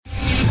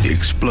The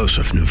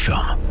explosive new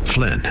film,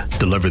 Flynn,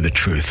 deliver the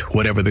truth,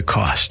 whatever the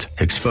cost,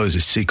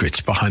 exposes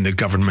secrets behind the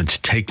government's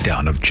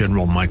takedown of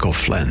General Michael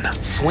Flynn.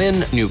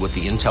 Flynn knew what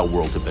the intel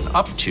world had been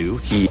up to.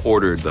 He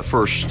ordered the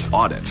first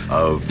audit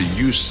of the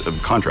use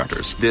of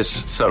contractors.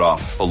 This set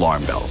off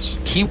alarm bells.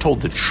 He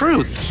told the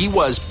truth. He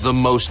was the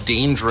most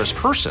dangerous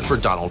person for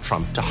Donald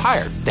Trump to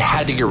hire. They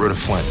had to get rid of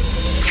Flynn.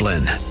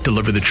 Flynn,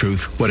 deliver the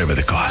truth, whatever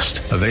the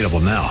cost. Available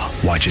now.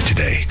 Watch it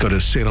today. Go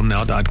to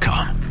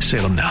salemnow.com.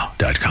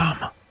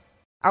 salemnow.com.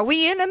 Are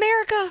we in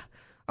America?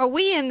 Are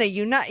we in the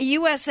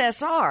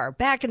USSR?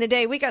 Back in the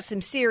day, we got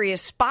some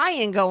serious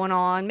spying going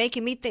on,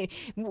 making me think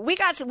we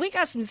got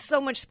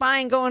so much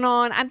spying going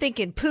on. I'm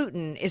thinking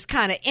Putin is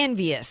kind of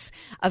envious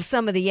of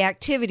some of the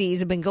activities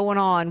that have been going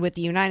on with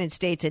the United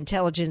States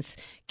intelligence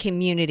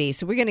community.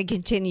 So we're going to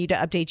continue to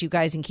update you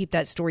guys and keep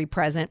that story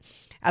present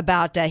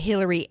about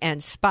Hillary and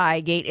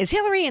Spygate. Is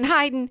Hillary in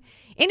hiding?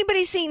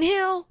 Anybody seen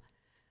Hill?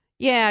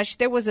 Yeah,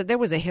 there was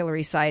a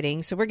Hillary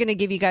sighting. So we're going to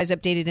give you guys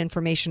updated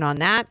information on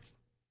that.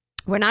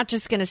 We're not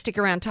just going to stick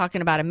around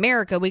talking about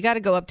America. We got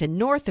to go up to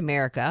North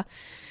America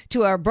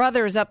to our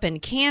brothers up in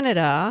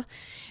Canada,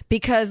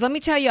 because let me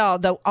tell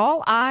y'all,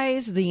 all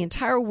eyes, the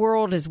entire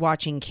world is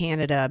watching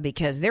Canada,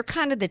 because they're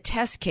kind of the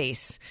test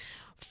case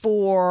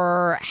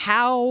for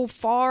how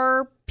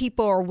far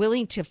people are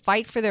willing to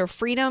fight for their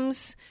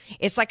freedoms.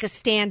 It's like a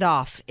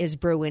standoff is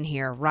brewing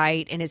here,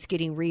 right? And it's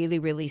getting really,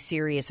 really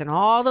serious. And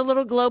all the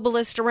little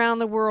globalists around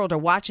the world are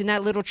watching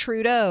that little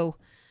Trudeau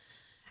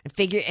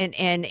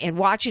and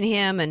watching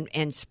him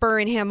and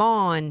spurring him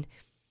on.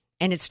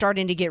 And it's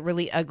starting to get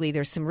really ugly.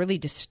 There's some really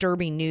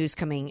disturbing news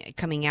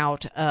coming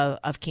out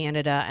of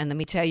Canada. And let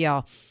me tell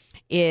y'all,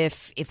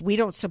 if we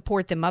don't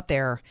support them up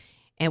there,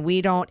 and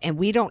we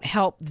don't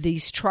help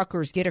these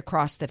truckers get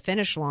across the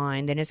finish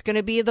line, then it's going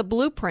to be the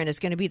blueprint. It's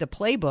going to be the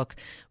playbook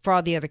for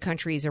all the other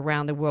countries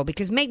around the world.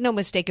 Because make no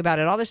mistake about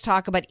it, all this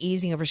talk about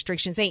easing of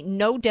restrictions, ain't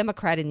no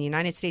Democrat in the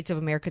United States of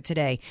America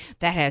today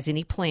that has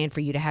any plan for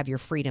you to have your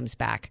freedoms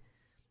back.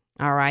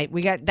 All right,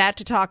 we got that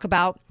to talk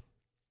about.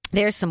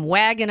 There's some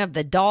wagging of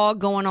the dog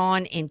going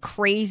on in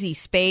crazy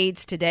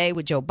spades today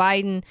with Joe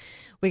Biden.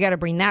 We got to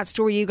bring that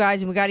story to you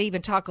guys, and we got to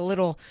even talk a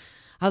little,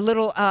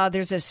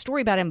 there's a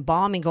story about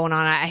embalming going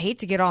on. I hate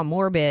to get all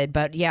morbid,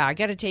 but yeah, I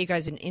got to tell you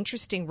guys an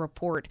interesting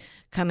report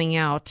coming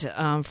out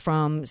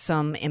from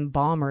some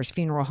embalmers,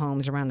 funeral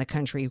homes around the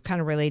country,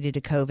 kind of related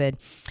to COVID.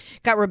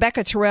 Got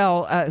Rebecca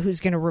Terrell, who's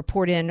going to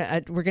report in.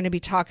 We're going to be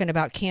talking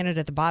about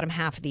Canada at the bottom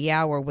half of the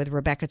hour with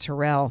Rebecca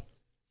Terrell.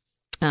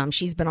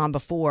 She's been on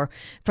before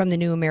from the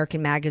New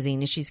American Magazine,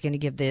 and she's going to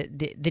give the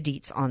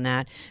deets on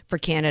that for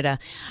Canada.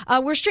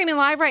 We're streaming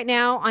live right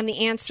now on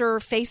the Answer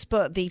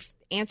Facebook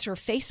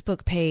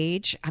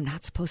page. I'm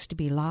not supposed to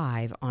be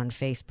live on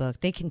Facebook.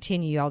 They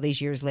continue all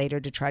these years later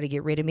to try to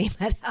get rid of me,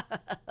 but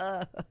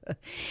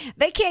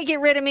they can't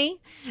get rid of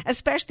me,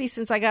 especially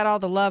since I got all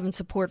the love and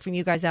support from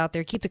you guys out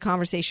there. Keep the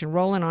conversation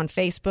rolling on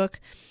Facebook.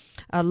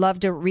 I love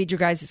to read your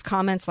guys'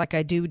 comments like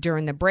I do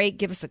during the break.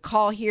 Give us a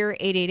call here,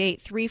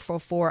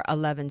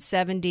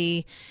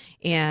 888-344-1170.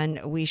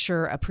 And we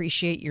sure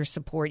appreciate your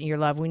support and your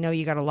love. We know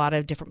you got a lot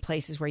of different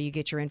places where you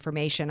get your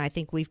information. I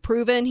think we've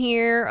proven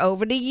here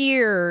over the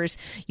years,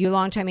 you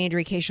longtime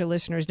Andrea Kaye Show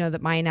listeners know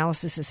that my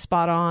analysis is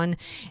spot on.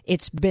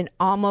 It's been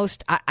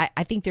almost,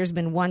 I think there's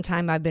been one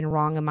time I've been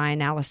wrong in my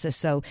analysis.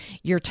 So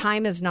your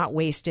time is not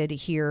wasted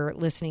here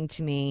listening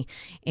to me.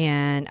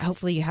 And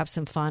hopefully you have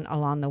some fun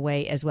along the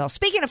way as well.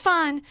 Speaking of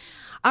fun,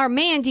 our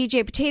man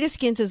DJ Potato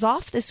Skins is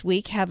off this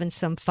week having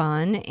some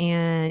fun.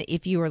 And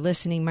if you are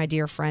listening, my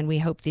dear friend, we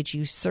hope that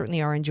you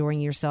certainly are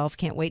enjoying yourself.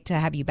 Can't wait to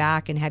have you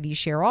back and have you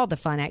share all the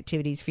fun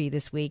activities for you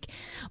this week.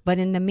 But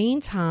in the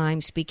meantime,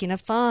 speaking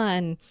of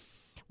fun,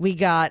 we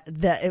got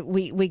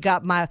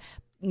my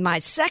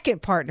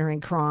second partner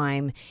in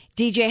crime,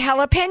 DJ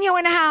Jalapeno,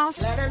 in the house.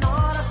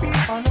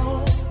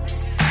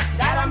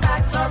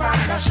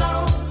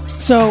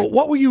 So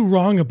what were you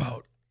wrong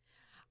about?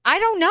 I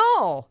don't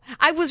know.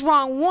 I was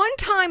wrong one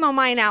time on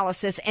my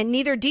analysis, and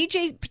neither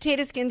DJ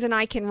Potato Skins and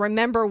I can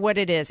remember what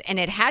it is.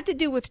 And it had to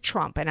do with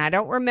Trump, and I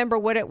don't remember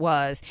what it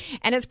was.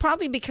 And it's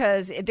probably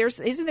because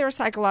isn't there a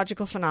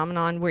psychological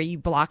phenomenon where you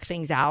block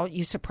things out,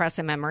 you suppress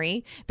a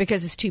memory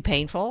because it's too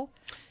painful?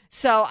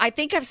 So I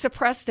think I've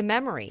suppressed the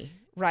memory,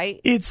 right?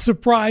 It's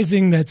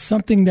surprising that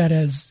something that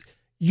as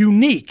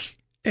unique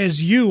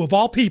as you, of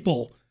all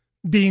people,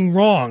 being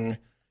wrong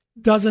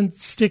doesn't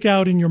stick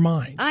out in your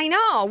mind. I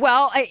know.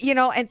 Well,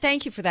 and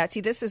thank you for that. See,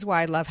 this is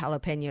why I love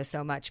Jalapeno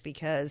so much,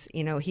 because,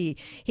 he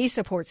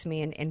supports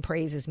me and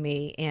praises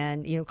me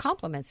and,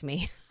 compliments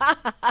me.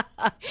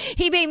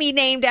 He may be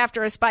named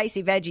after a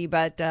spicy veggie,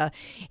 but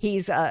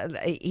he's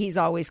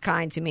always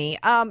kind to me.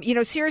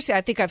 Seriously,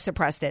 I think I've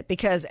suppressed it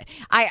because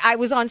I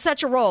was on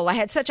such a roll. I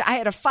had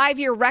a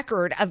 5-year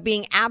record of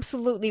being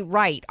absolutely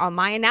right on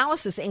my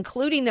analysis,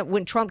 including that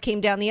when Trump came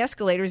down the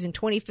escalators in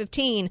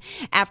 2015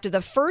 after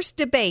the first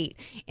debate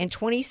debate. In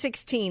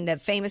 2016, the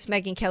famous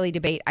Megyn Kelly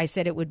debate, I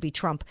said it would be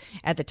Trump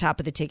at the top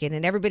of the ticket,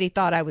 and everybody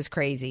thought I was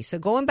crazy. So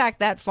going back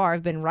that far,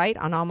 I've been right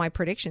on all my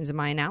predictions and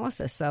my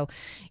analysis. So,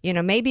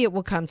 maybe it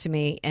will come to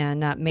me,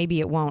 and maybe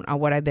it won't on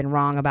what I've been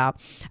wrong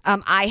about.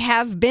 I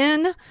have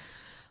been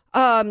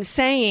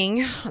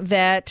saying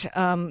that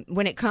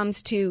when it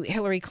comes to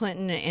Hillary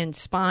Clinton and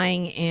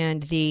spying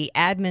and the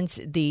admins,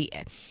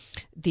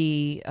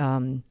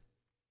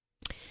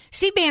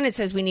 Steve Bannon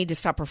says we need to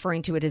stop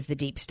referring to it as the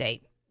deep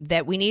state,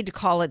 that we need to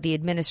call it the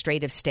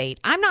administrative state.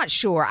 I'm not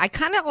sure. I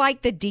kind of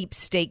like the deep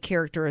state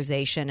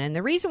characterization. And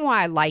the reason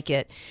why I like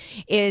it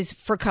is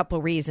for a couple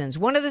of reasons.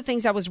 One of the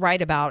things I was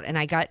right about, and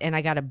I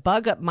got a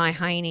bug up my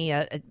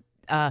hiney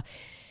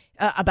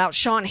about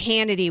Sean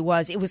Hannity,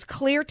 was it was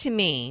clear to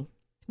me.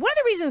 One of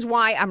the reasons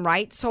why I'm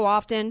right so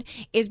often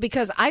is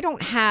because I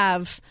don't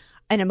have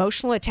an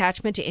emotional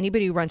attachment to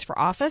anybody who runs for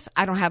office.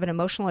 I don't have an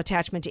emotional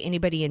attachment to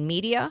anybody in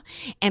media.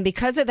 And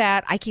because of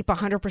that, I keep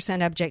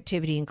 100%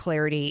 objectivity and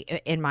clarity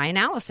in my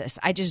analysis.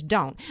 I just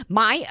don't.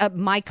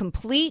 My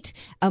complete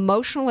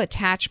emotional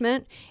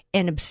attachment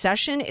and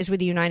obsession is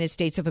with the United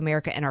States of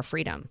America and our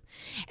freedom.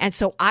 And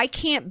so I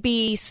can't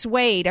be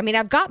swayed. I mean,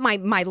 I've got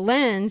my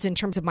lens in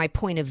terms of my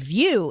point of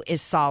view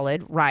is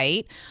solid,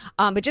 right?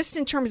 But just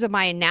in terms of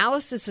my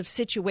analysis of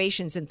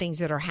situations and things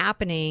that are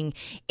happening,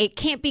 it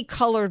can't be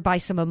colored by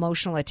some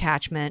emotional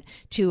attachment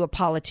to a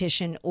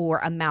politician or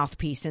a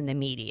mouthpiece in the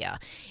media.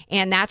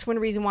 And that's one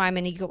reason why I'm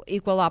an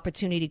equal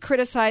opportunity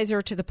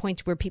criticizer, to the point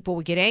where people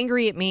would get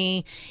angry at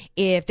me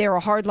if they're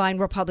a hardline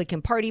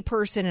Republican Party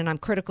person and I'm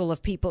critical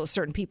of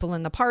certain people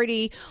in the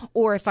party,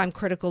 or if I'm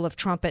critical of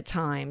Trump at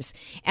times.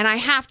 And I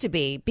have to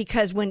be,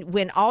 because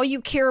when all you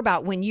care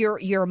about, when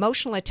your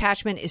emotional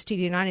attachment is to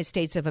the United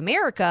States of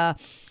America,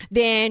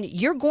 then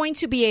you're going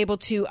to be able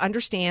to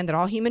understand that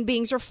all human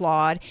beings are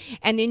flawed,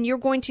 and then you're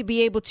going to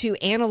be able to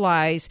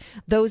analyze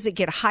those that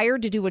get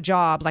hired to do a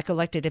job, like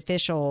elected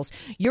officials.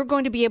 You're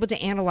going to be able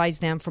to analyze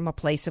them from a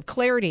place of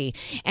clarity.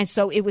 And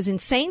so it was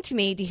insane to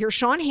me to hear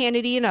Sean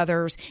Hannity and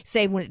others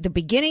say, when at the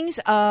beginnings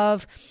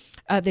of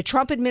the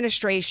Trump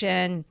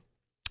administration,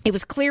 it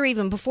was clear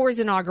even before his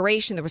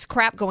inauguration, there was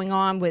crap going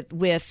on with the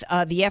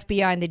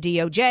FBI and the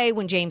DOJ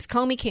when James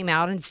Comey came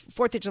out on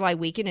 4th of July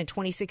weekend in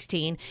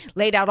 2016,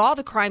 laid out all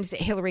the crimes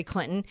that Hillary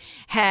Clinton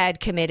had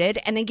committed,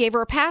 and then gave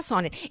her a pass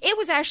on it. It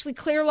was actually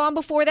clear long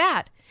before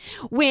that.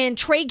 When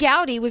Trey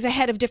Gowdy was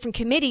ahead of different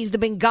committees, the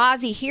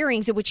Benghazi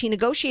hearings in which he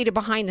negotiated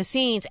behind the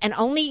scenes and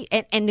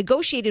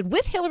negotiated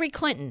with Hillary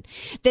Clinton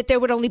that there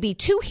would only be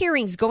 2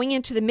 hearings going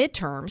into the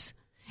midterms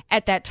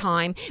at that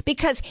time,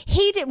 because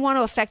he didn't want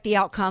to affect the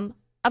outcome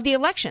of the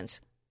elections.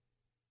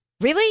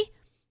 Really?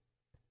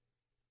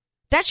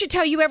 That should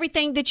tell you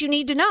everything that you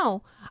need to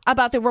know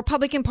about the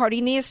Republican Party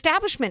and the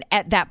establishment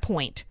at that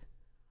point,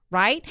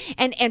 right?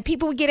 And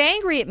people would get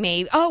angry at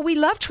me. Oh, we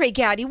love Trey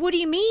Gowdy. What do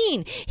you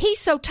mean? He's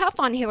so tough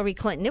on Hillary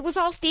Clinton. It was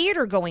all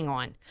theater going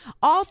on.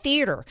 All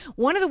theater.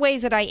 One of the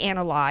ways that I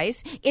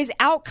analyze is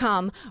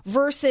outcome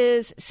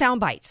versus sound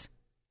bites.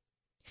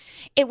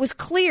 It was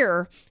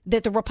clear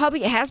that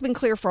it has been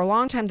clear for a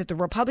long time that the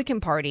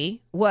Republican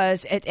Party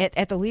was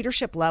at the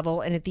leadership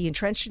level and at the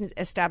entrenched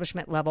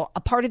establishment level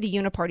a part of the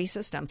uniparty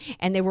system,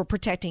 and they were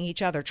protecting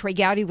each other. Trey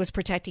Gowdy was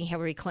protecting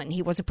Hillary Clinton.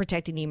 He wasn't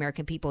protecting the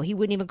American people. He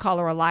wouldn't even call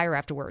her a liar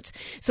afterwards.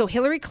 So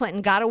Hillary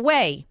Clinton got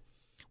away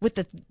with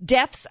the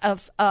deaths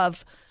of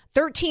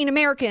 13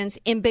 Americans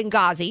in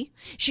Benghazi.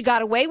 She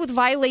got away with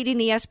violating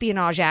the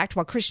Espionage Act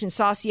while Christian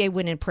Saucier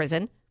went in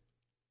prison.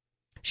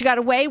 She got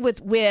away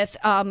with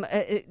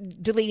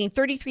deleting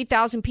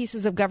 33,000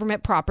 pieces of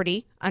government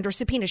property under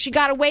subpoena. She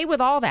got away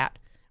with all that,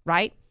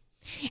 right?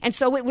 And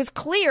so it was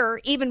clear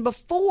even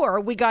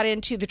before we got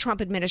into the Trump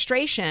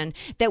administration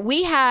that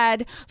we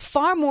had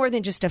far more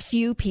than just a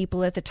few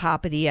people at the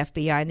top of the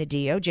FBI and the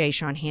DOJ,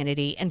 Sean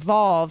Hannity,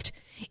 involved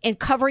in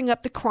covering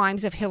up the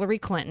crimes of Hillary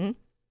Clinton,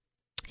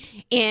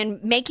 in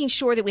making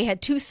sure that we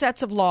had 2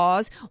 sets of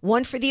laws,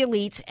 one for the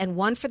elites and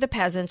one for the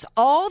peasants,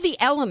 all the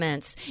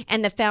elements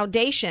and the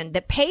foundation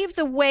that paved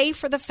the way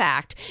for the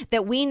fact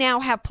that we now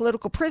have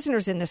political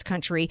prisoners in this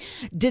country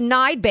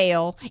denied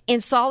bail in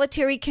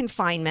solitary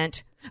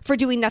confinement for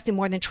doing nothing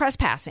more than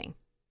trespassing.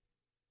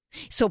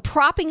 So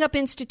propping up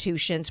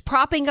institutions,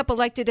 propping up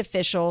elected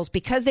officials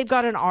because they've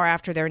got an R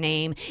after their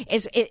name,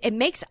 it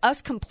makes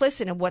us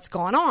complicit in what's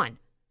going on,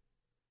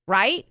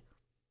 right?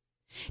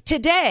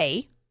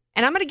 Today,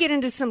 and I'm going to get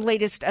into some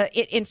latest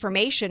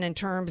information in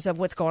terms of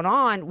what's going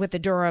on with the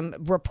Durham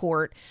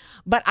report,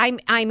 but I'm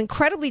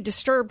incredibly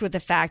disturbed with the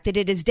fact that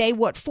it is day,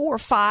 4 or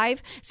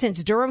 5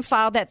 since Durham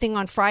filed that thing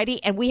on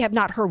Friday, and we have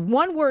not heard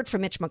one word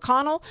from Mitch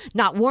McConnell,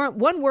 not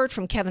one word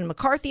from Kevin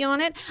McCarthy on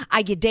it.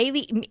 I get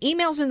daily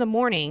emails in the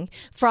morning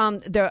from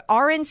the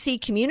RNC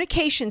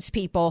communications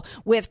people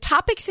with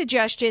topic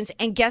suggestions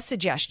and guest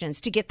suggestions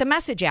to get the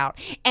message out.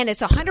 And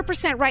it's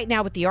 100% right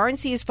now what the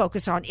RNC is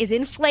focused on is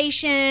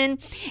inflation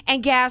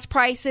and gas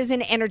prices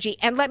and energy.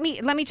 And let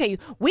me tell you,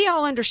 we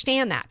all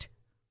understand that,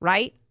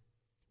 right?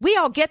 We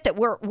all get that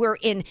we're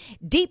in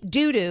deep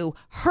doo-doo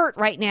hurt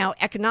right now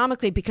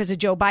economically because of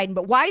Joe Biden.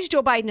 But why is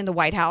Joe Biden in the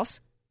White House?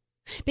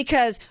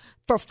 Because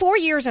for 4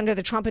 years under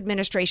the Trump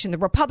administration, the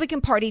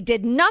Republican Party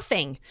did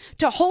nothing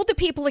to hold the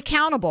people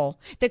accountable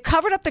that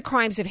covered up the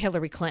crimes of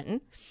Hillary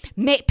Clinton,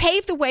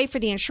 paved the way for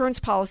the insurance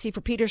policy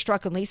for Peter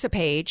Strzok and Lisa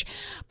Page,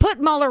 put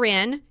Mueller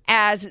in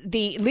as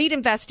the lead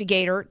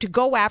investigator to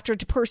go after,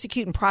 to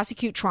persecute and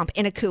prosecute Trump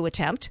in a coup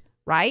attempt,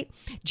 right?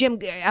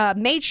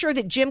 Made sure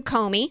that Jim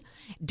Comey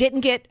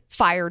didn't get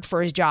fired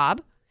for his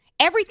job.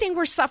 Everything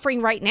we're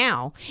suffering right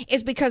now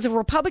is because the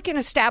Republican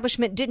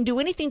establishment didn't do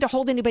anything to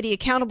hold anybody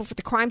accountable for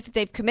the crimes that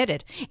they've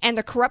committed and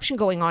the corruption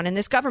going on in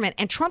this government.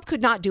 And Trump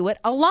could not do it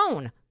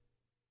alone.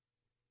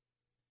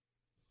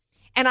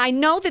 And I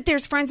know that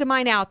there's friends of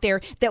mine out there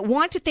that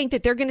want to think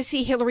that they're going to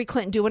see Hillary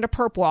Clinton doing a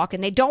perp walk,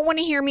 and they don't want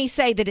to hear me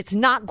say that it's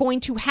not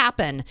going to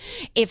happen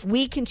if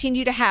we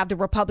continue to have the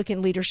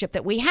Republican leadership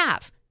that we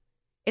have.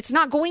 It's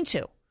not going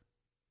to.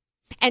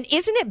 And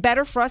isn't it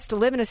better for us to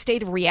live in a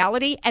state of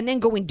reality and then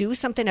go and do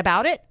something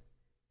about it?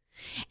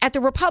 At the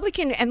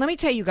Republican, and let me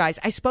tell you guys,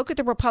 I spoke at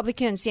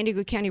the San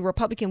Diego County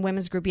Republican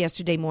Women's Group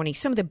yesterday morning,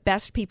 some of the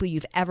best people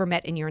you've ever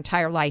met in your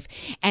entire life.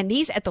 And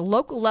these, at the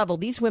local level,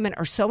 these women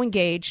are so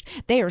engaged.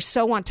 They are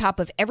so on top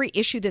of every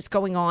issue that's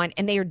going on,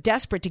 and they are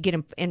desperate to get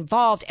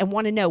involved and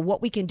want to know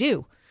what we can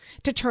do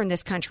to turn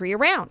this country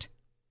around.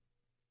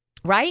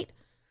 Right?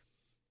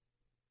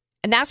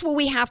 And that's what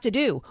we have to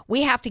do.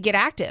 We have to get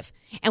active.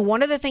 And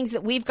one of the things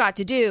that we've got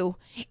to do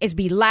is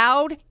be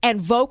loud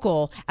and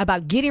vocal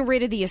about getting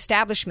rid of the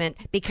establishment,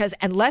 because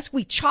unless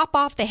we chop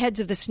off the heads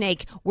of the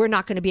snake, we're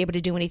not going to be able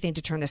to do anything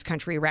to turn this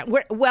country around.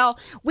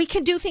 We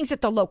can do things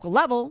at the local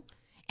level,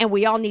 and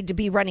we all need to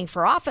be running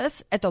for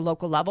office at the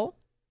local level,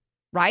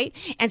 right?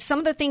 And some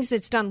of the things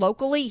that's done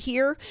locally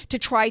here to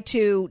try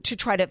to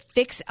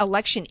fix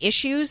election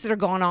issues that are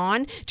going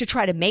on, to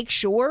try to make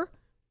sure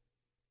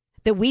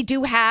that we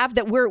do have,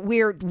 that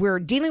we're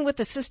dealing with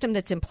the system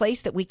that's in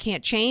place that we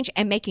can't change,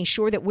 and making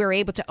sure that we're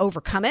able to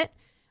overcome it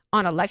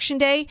on election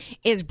day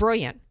is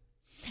brilliant.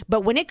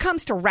 But when it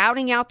comes to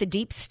routing out the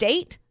deep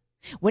state,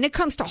 when it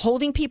comes to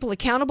holding people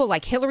accountable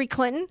like Hillary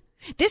Clinton,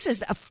 this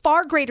is a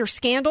far greater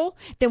scandal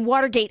than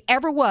Watergate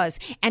ever was.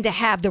 And to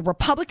have the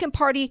Republican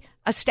Party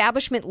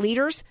establishment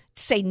leaders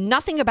say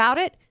nothing about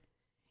it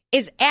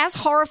is as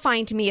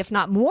horrifying to me, if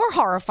not more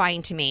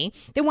horrifying to me,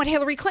 than what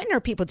Hillary Clinton or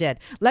people did.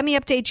 Let me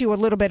update you a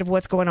little bit of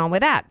what's going on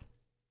with that.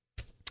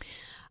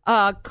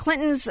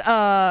 Clinton's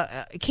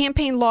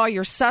campaign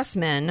lawyer,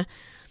 Sussman,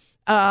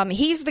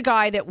 he's the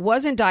guy that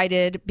was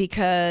indicted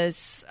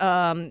because,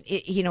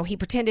 he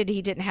pretended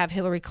he didn't have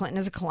Hillary Clinton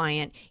as a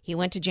client. He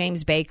went to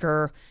James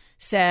Baker,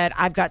 said,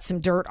 I've got some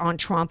dirt on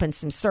Trump and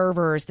some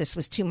servers. This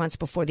was 2 months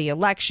before the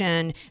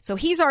election. So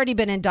he's already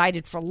been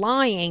indicted for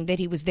lying that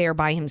he was there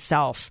by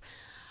himself.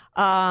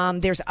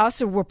 There's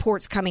also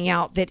reports coming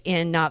out that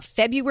in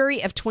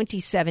February of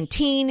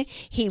 2017,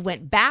 he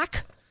went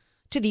back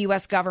to the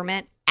U.S.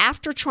 government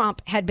after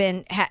Trump had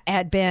been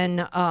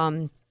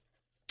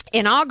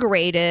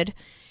inaugurated,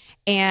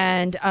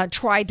 and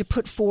tried to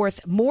put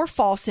forth more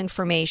false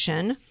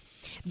information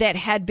that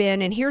had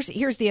been. And here's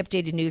the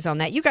updated news on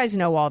that. You guys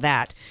know all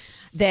that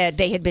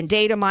they had been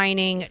data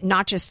mining,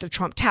 not just the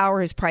Trump Tower,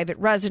 his private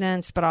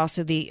residence, but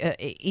also the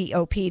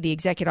EOP, the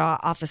Executive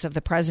Office of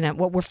the President.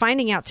 What we're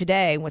finding out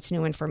today, what's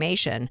new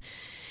information,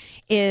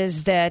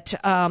 is that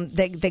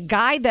the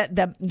guy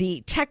that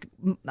the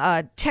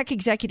tech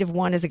executive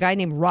one is a guy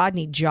named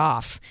Rodney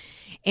Joffe.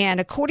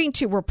 And according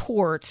to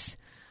reports,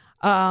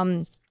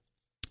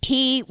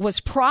 he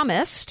was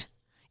promised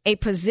a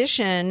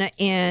position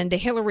in the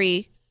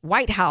Hillary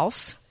White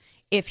House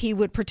if he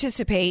would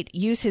participate,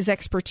 use his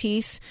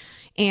expertise.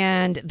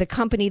 And the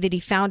company that he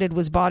founded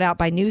was bought out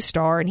by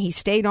Neustar, and he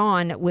stayed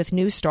on with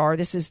Neustar.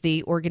 This is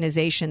the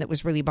organization that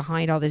was really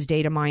behind all this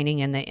data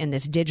mining and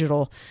this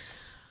digital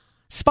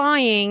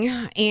spying.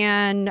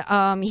 And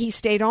he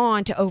stayed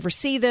on to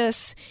oversee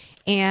this,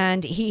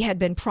 and he had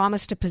been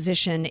promised a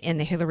position in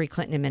the Hillary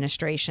Clinton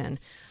administration.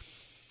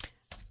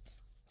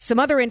 Some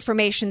other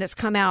information that's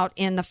come out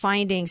in the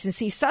findings, and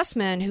see,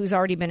 Sussman, who's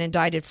already been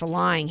indicted for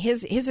lying,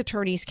 his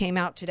attorneys came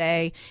out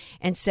today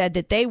and said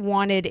that they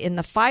wanted, in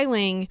the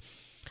filing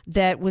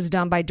that was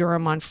done by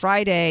Durham on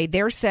Friday,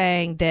 they're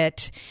saying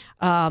that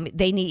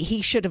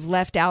he should have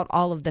left out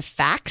all of the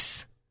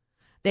facts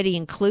that he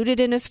included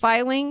in his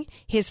filing.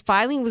 His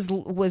filing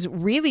was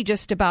really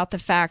just about the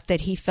fact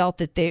that he felt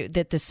that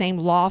the same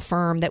law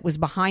firm that was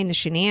behind the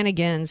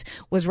shenanigans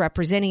was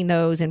representing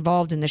those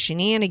involved in the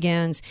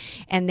shenanigans,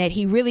 and that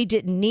he really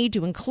didn't need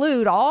to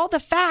include all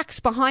the facts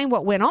behind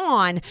what went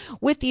on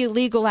with the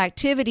illegal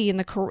activity and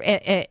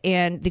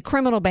the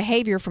criminal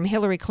behavior from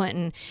Hillary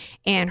Clinton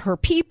and her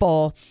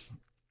people.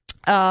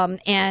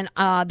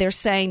 They're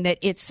saying that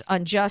it's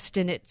unjust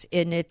and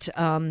it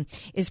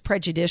is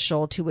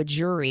prejudicial to a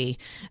jury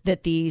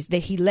that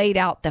he laid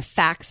out the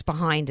facts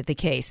behind the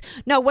case.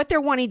 No, what they're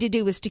wanting to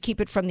do is to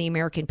keep it from the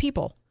American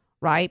people,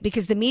 right?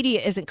 Because the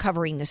media isn't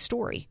covering the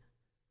story.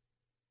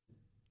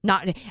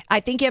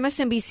 I think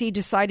MSNBC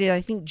decided.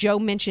 I think Joe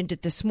mentioned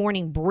it this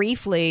morning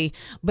briefly,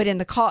 but in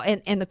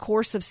the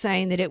course of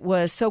saying that it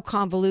was so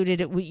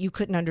convoluted, you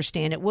couldn't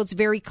understand it. Well, it's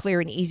very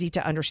clear and easy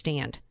to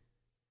understand.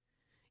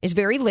 is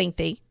very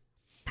lengthy.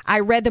 I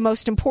read the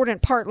most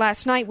important part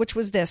last night, which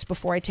was this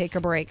before I take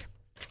a break.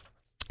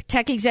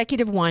 Tech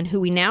Executive One, who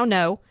we now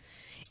know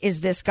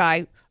is this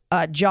guy,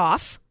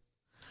 Joff,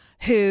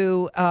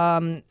 who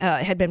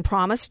had been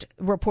promised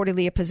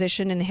reportedly a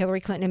position in the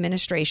Hillary Clinton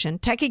administration.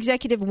 Tech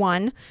Executive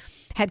One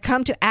had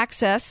come to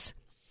access,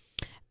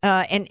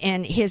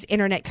 and his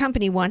internet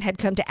company One had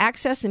come to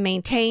access and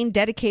maintain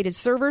dedicated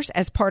servers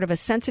as part of a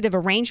sensitive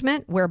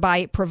arrangement whereby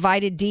it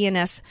provided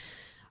DNS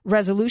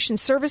resolution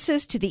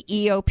services to the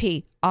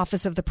EOP,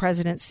 Office of the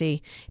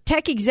Presidency.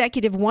 Tech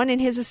Executive One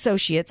and his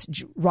associates,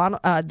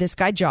 this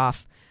guy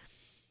Joff,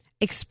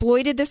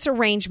 exploited this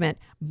arrangement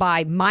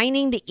by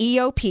mining the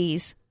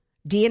EOP's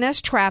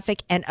DNS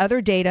traffic and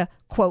other data,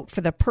 quote,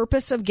 for the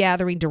purpose of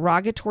gathering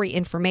derogatory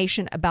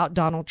information about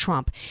Donald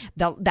Trump.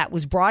 That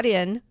was brought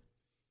in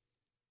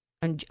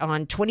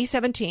on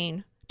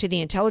 2017 to the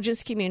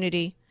intelligence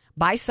community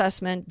by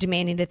Sussman,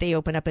 demanding that they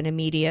open up an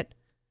immediate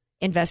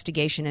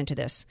investigation into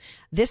this.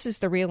 This is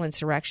the real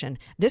insurrection.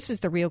 This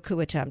is the real coup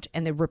attempt,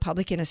 and the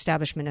Republican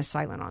establishment is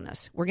silent on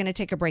this. We're going to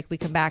take a break. We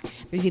come back.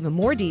 There's even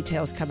more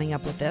details coming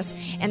up with this,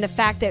 and the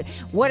fact that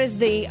what is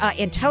the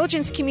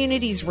intelligence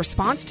community's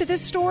response to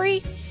this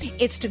story?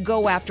 It's to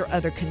go after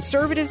other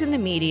conservatives in the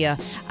media,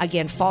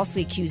 again,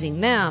 falsely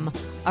accusing them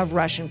of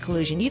Russian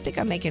collusion. You think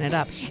I'm making it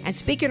up. And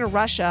speaking of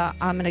Russia,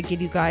 I'm going to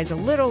give you guys a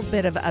little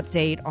bit of an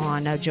update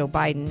on Joe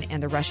Biden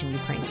and the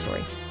Russian-Ukraine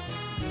story.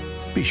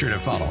 Be sure to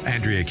follow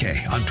Andrea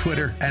Kaye on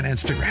Twitter and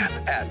Instagram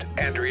at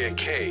Andrea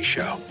Kaye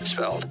Show,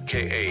 spelled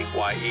Kaye,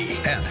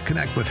 and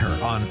connect with her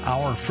on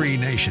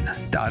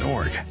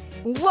ourfreenation.org.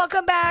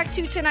 Welcome back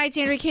to tonight's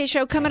Andrea Kaye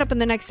Show. Coming up in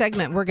the next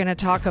segment, we're going to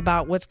talk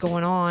about what's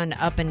going on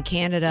up in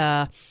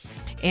Canada.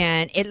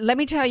 And let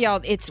me tell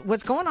y'all,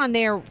 what's going on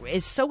there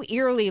is so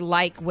eerily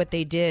like what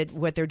they're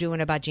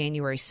doing about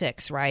January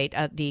 6th, right?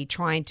 The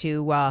trying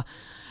to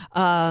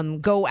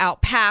go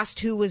out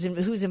past who's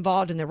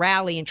involved in the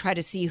rally and try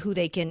to see who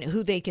they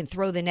can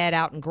throw the net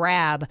out and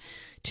grab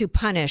to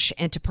punish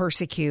and to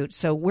persecute.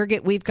 So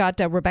we've got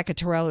Rebecca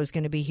Torello who's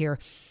going to be here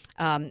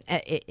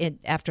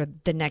after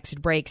the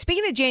next break.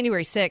 Speaking of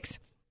January 6th,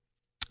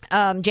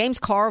 James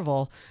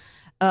Carville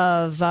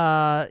of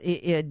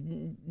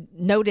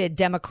noted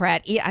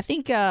Democrat, I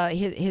think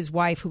his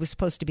wife, who was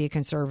supposed to be a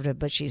conservative,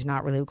 but she's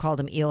not really, we called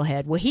him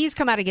Eelhead. Well, he's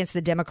come out against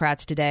the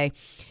Democrats today,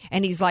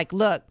 and he's like,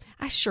 look,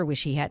 I sure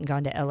wish he hadn't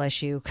gone to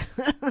LSU.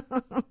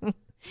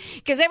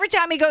 Because every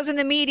time he goes in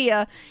the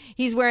media,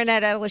 he's wearing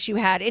that LSU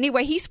hat.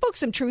 Anyway, he spoke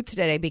some truth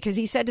today because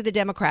he said to the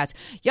Democrats,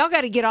 y'all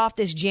got to get off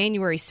this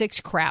January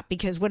 6th crap,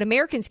 because what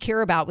Americans care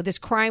about with this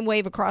crime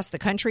wave across the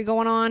country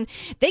going on,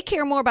 they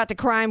care more about the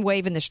crime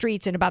wave in the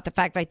streets and about the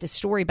fact, like this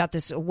story about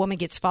this woman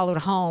gets followed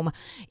home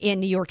in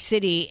New York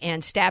City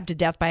and stabbed to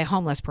death by a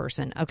homeless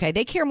person. Okay,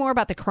 they care more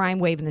about the crime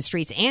wave in the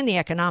streets and the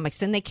economics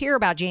than they care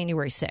about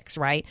January 6th,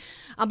 right?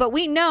 But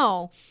we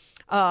know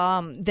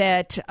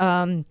that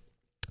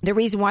the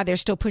reason why they're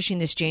still pushing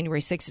this January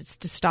 6th is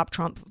to stop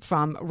Trump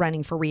from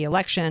running for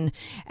re-election,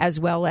 as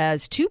well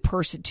as to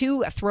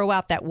throw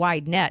out that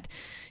wide net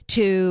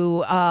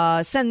to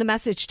send the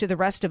message to the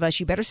rest of us.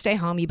 You better stay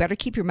home. You better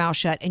keep your mouth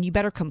shut, and you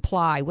better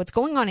comply. What's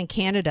going on in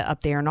Canada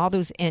up there, and all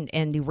those, and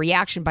the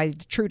reaction by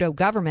the Trudeau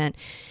government,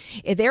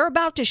 they're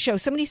about to show.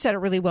 Somebody said it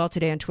really well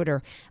today on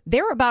Twitter.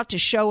 They're about to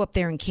show up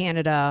there in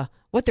Canada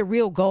what the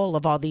real goal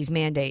of all these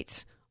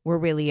mandates were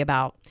really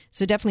about.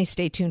 So definitely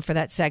stay tuned for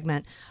that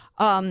segment.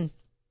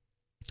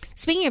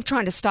 Speaking of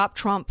trying to stop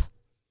Trump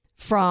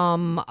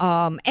from,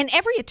 and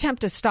every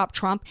attempt to stop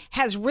Trump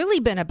has really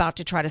been about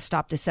to try to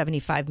stop the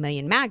 75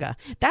 million MAGA.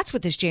 That's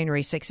what this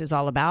January 6th is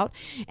all about.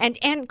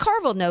 And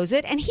Carville knows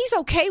it, and he's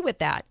okay with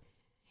that.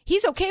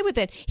 He's okay with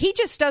it. He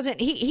just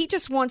doesn't, he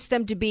just wants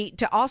them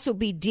to also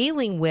be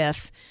dealing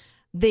with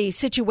the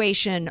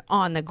situation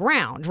on the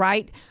ground,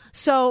 right?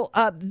 So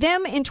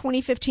them in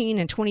 2015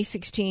 and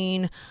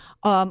 2016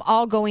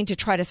 all going to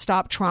try to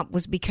stop Trump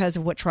was because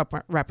of what Trump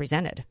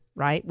represented,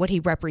 right? What he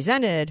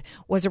represented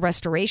was a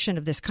restoration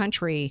of this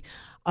country,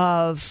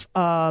 of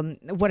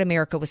what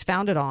America was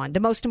founded on. The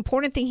most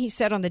important thing he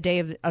said on the day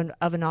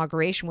of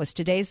inauguration was,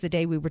 today's the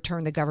day we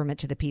return the government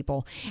to the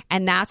people.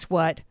 And that's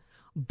what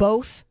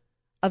both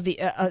of the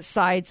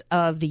sides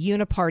of the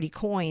uniparty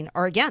coin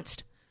are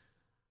against.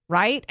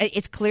 Right?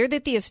 It's clear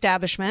that the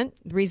establishment,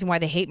 the reason why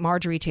they hate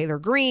Marjorie Taylor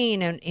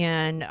Greene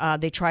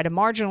and they try to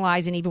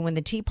marginalize, and even when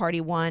the Tea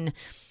Party won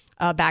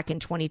back in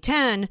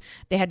 2010,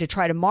 they had to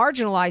try to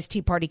marginalize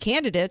Tea Party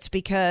candidates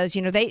because,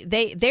 you know,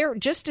 they're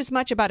just as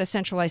much about a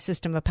centralized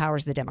system of power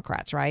as the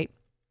Democrats, right?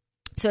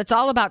 So it's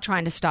all about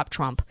trying to stop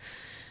Trump.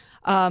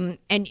 And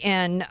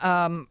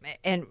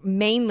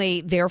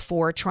mainly,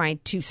 therefore, trying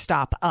to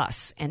stop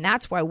us. And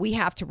that's why we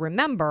have to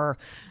remember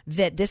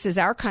that this is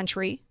our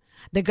country.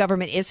 The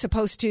government is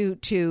supposed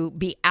to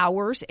be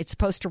ours. It's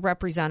supposed to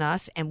represent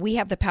us, and we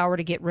have the power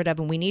to get rid of,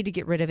 and we need to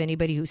get rid of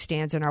anybody who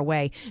stands in our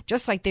way,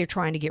 just like they're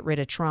trying to get rid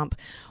of Trump.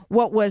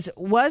 What was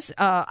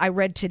I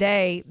read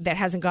today that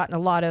hasn't gotten a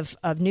lot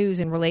of news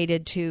and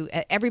related to,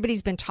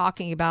 everybody's been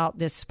talking about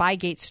this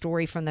Spygate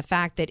story from the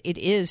fact that it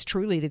is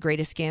truly the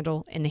greatest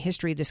scandal in the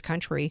history of this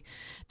country,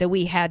 that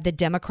we had the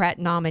Democrat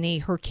nominee,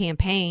 her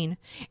campaign,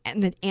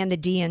 and the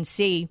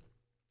DNC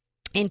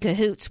in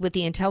cahoots with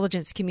the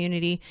intelligence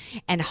community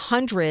and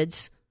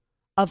hundreds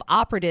of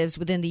operatives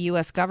within the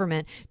U.S.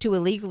 government to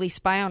illegally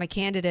spy on a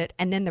candidate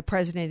and then the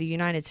president of the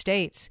United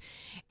States.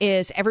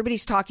 Is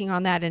everybody's talking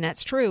on that, and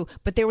that's true.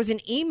 But there was an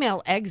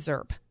email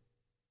excerpt.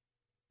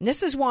 And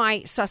this is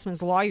why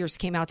Sussman's lawyers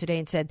came out today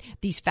and said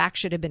these facts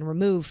should have been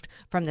removed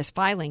from this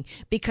filing,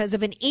 because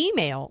of an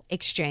email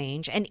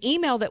exchange, an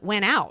email that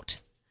went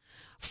out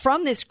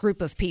from this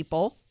group of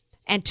people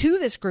and to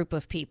this group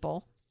of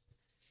people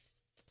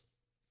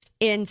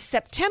in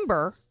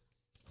September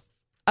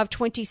of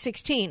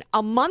 2016,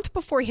 a month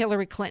before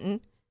Hillary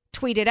Clinton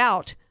tweeted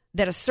out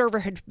that a server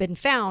had been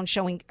found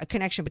showing a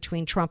connection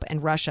between Trump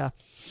and Russia.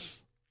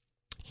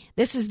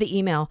 This is the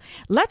email.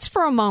 Let's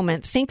for a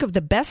moment think of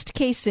the best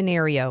case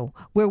scenario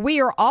where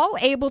we are all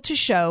able to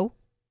show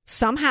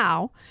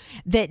somehow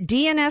that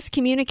DNS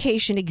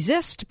communication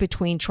exists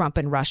between Trump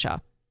and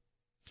Russia.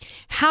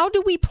 How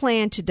do we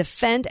plan to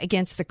defend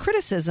against the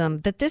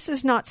criticism that this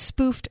is not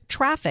spoofed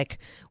traffic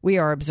we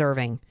are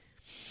observing?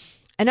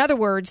 In other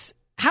words,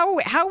 how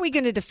are we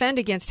going to defend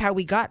against how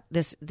we got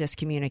this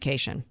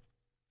communication?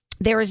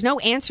 There is no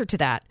answer to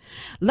that.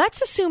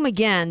 Let's assume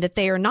again that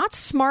they are not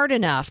smart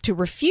enough to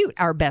refute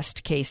our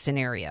best case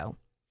scenario.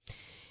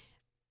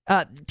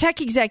 Tech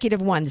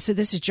Executive 1, so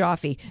this is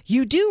Joffe.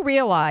 You do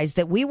realize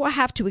that we will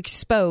have to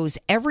expose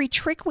every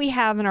trick we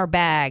have in our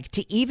bag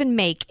to even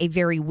make a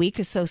very weak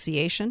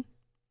association?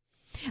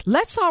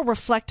 Let's all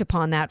reflect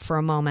upon that for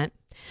a moment.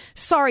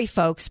 Sorry,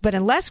 folks, but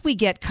unless we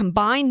get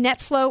combined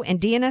NetFlow and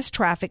DNS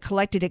traffic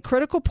collected at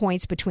critical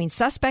points between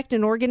suspect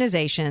and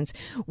organizations,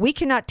 we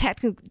cannot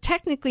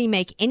technically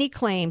make any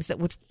claims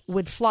that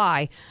would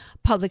fly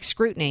public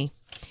scrutiny.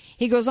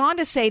 He goes on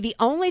to say the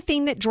only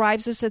thing that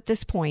drives us at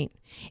this point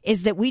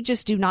is that we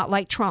just do not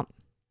like Trump.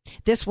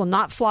 This will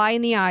not fly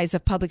in the eyes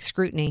of public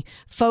scrutiny.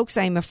 Folks,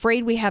 I am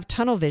afraid we have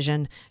tunnel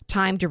vision.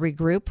 Time to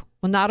regroup.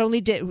 Well, not only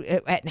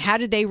how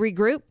did they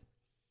regroup?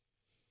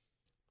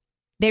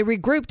 They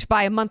regrouped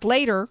by a month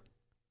later,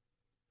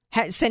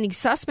 sending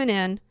Sussman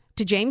in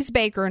to James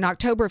Baker in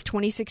October of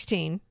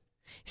 2016,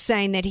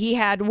 saying that he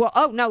had,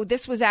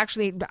 this was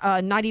actually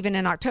not even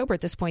in October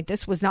at this point.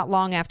 This was not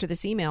long after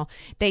this email.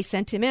 They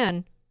sent him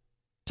in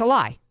to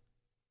lie,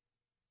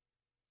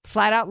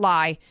 flat out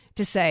lie,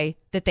 to say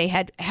that they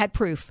had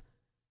proof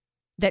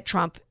that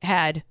Trump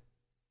had,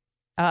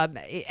 and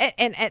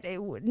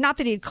not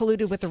that he had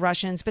colluded with the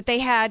Russians, but they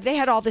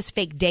had all this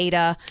fake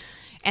data,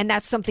 and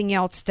that's something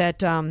else that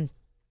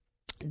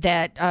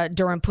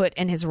Durham put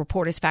in his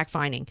report as fact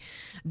finding,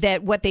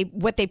 that what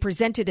they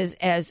presented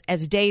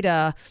as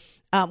data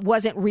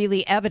wasn't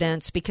really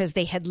evidence, because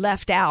they had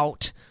left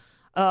out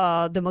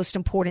the most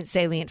important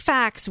salient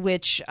facts,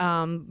 which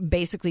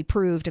basically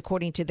proved,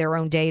 according to their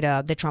own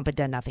data, that Trump had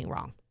done nothing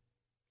wrong.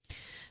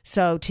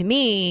 So to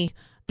me,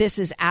 this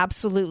is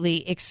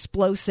absolutely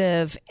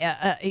explosive.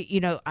 How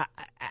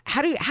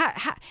do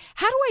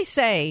I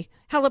say,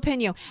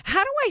 Jalapeno,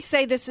 how do I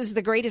say this is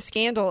the greatest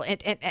scandal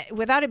and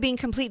without it being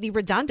completely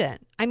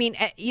redundant? I mean,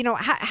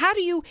 how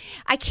do you?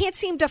 I can't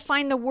seem to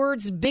find the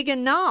words big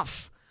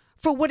enough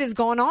for what is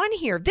going on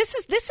here. This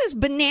is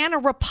Banana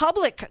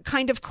Republic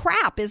kind of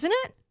crap, isn't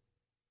it?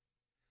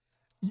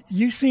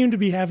 You seem to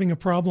be having a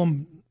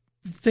problem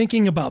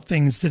thinking about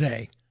things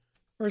today.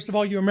 First of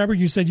all,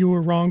 you said you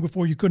were wrong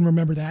before. You couldn't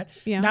remember that.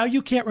 Yeah. Now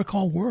you can't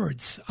recall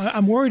words.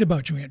 I'm worried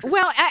about you, Andrea.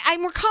 Well,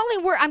 I'm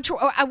recalling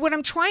what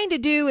I'm trying to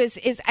do is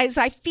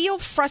I feel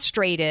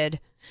frustrated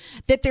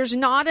that there's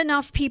not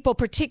enough people,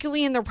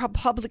 particularly in the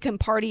Republican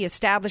Party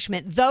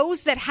establishment,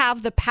 those that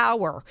have the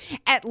power,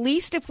 at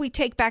least if we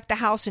take back the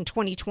House in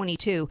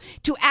 2022,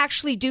 to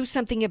actually do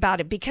something about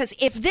it. Because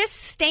if this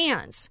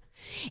stands,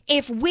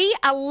 if we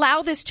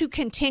allow this to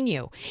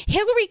continue,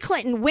 Hillary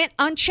Clinton went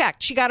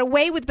unchecked. She got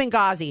away with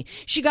Benghazi.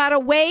 She got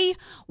away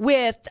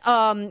with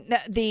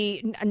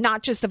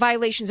not just the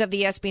violations of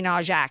the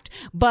Espionage Act,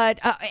 but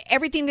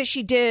everything that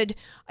she did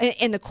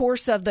in the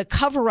course of the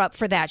cover up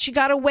for that. She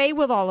got away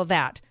with all of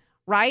that.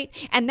 Right.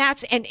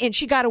 And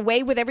she got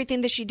away with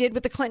everything that she did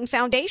with the Clinton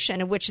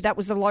Foundation, in which that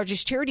was the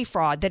largest charity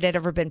fraud that had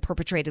ever been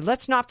perpetrated.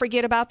 Let's not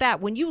forget about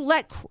that. When you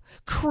let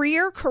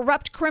career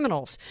corrupt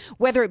criminals,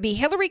 whether it be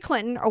Hillary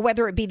Clinton or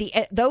whether it be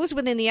those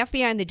within the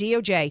FBI and the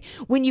DOJ,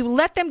 when you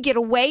let them get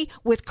away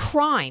with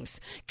crimes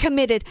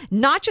committed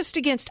not just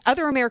against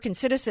other American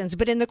citizens,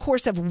 but in the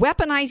course of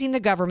weaponizing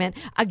the government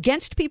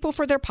against people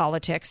for their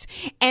politics,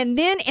 and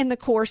then in the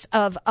course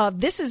of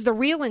this is the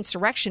real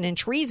insurrection and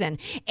treason.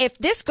 If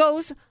this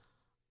goes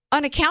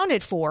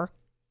unaccounted for,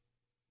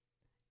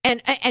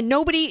 And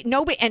nobody,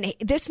 and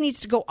this needs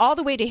to go all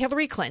the way to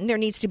Hillary Clinton. There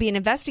needs to be an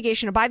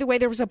investigation. And by the way,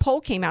 there was a poll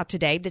came out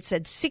today that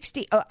said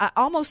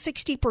almost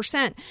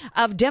 60%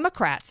 of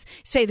Democrats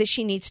say that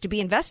she needs to be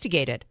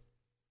investigated.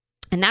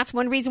 And that's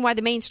one reason why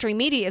the mainstream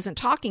media isn't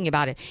talking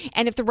about it.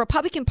 And if the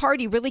Republican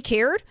Party really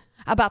cared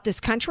about this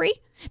country,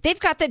 they've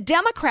got the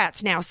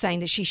Democrats now saying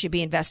that she should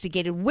be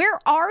investigated. Where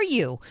are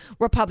you,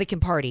 Republican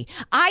Party?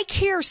 I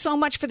care so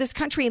much for this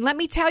country. And let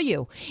me tell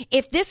you,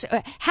 if this,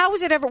 how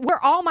is it ever,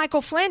 we're all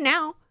Michael Flynn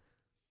now.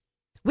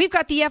 We've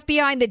got the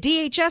FBI and the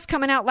DHS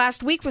coming out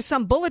last week with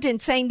some bulletin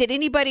saying that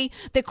anybody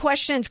that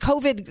questions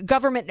COVID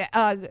government,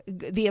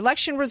 the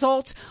election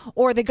results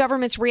or the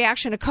government's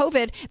reaction to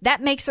COVID,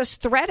 that makes us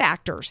threat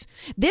actors.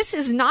 This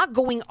is not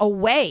going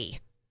away.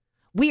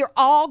 We are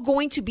all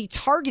going to be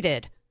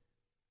targeted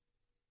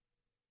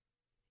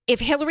if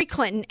Hillary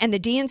Clinton and the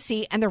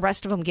DNC and the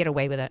rest of them get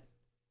away with it.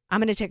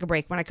 I'm going to take a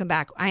break. When I come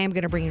back, I am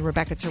going to bring in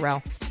Rebecca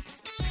Terrell,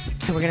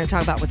 and we're going to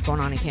talk about what's going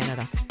on in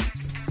Canada.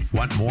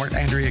 Want more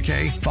Andrea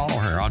Kaye? Follow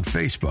her on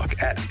Facebook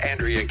at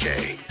Andrea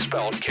Kaye,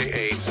 spelled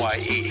Kaye,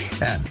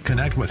 and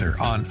connect with her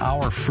on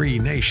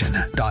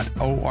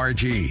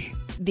ourfreenation.org.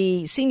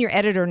 The senior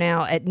editor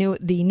now at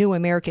the New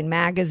American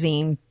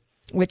Magazine,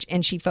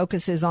 and she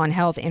focuses on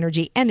health,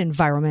 energy, and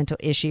environmental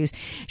issues.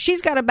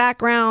 She's got a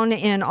background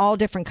in all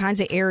different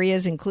kinds of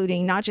areas,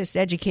 including not just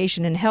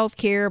education and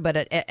healthcare, but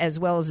as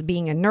well as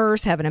being a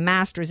nurse, having a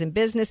master's in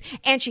business,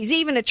 and she's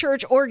even a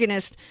church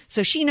organist,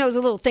 so she knows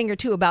a little thing or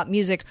two about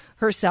music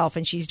herself,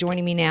 and she's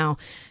joining me now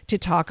to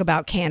talk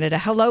about Canada.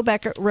 Hello,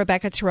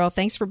 Rebecca Terrell.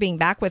 Thanks for being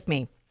back with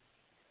me.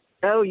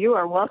 Oh, you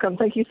are welcome.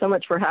 Thank you so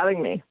much for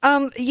having me.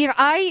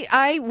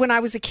 I when I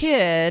was a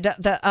kid,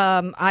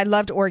 I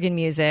loved organ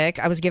music.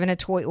 I was given a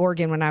toy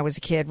organ when I was a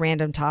kid.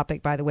 Random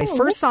topic, by the way.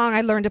 First song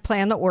I learned to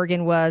play on the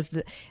organ was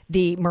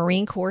the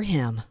Marine Corps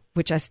hymn,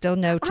 which I still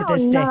know to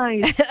this day.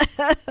 Nice.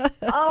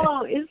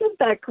 Oh, isn't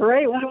that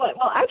great? Well,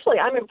 actually,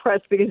 I'm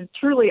impressed because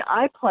truly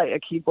I play a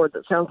keyboard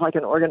that sounds like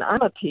an organ.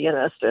 I'm a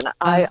pianist, and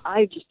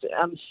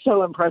I'm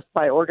so impressed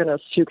by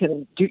organists who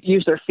can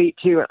use their feet,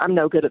 too. I'm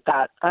no good at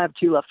that. I have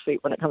 2 left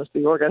feet when it comes to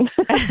the organ.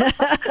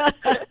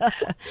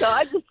 So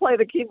I just play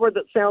the keyboard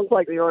that sounds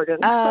like the organ.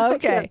 Oh,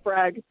 okay.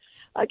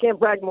 I can't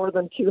brag more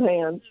than 2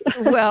 hands.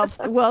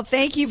 Well,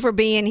 thank you for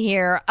being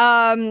here.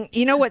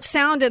 You know what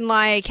sounded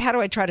like? How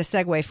do I try to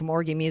segue from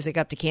organ music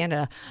up to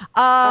Canada?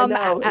 I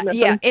know.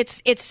 Yeah,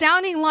 it's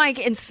sounding like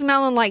and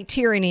smelling like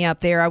tyranny up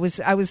there.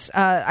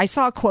 I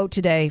saw a quote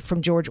today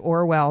from George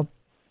Orwell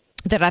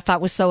that I thought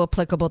was so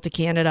applicable to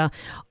Canada.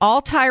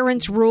 All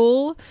tyrants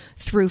rule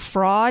through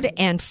fraud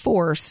and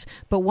force,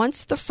 but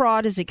once the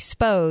fraud is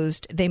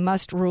exposed, they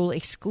must rule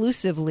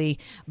exclusively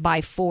by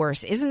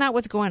force. Isn't that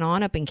what's going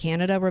on up in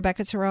Canada,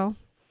 Rebecca Terrell?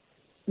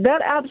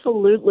 That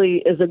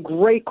absolutely is a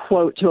great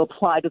quote to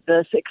apply to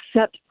this,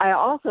 except I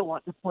also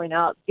want to point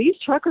out these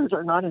truckers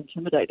are not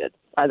intimidated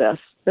by this.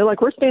 They're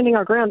like, we're standing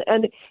our ground.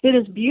 And it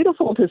is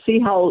beautiful to see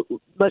how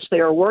much they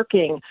are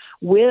working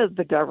with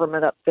the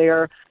government up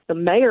there. The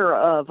mayor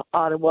of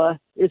Ottawa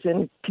is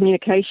in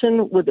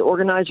communication with the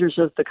organizers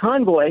of the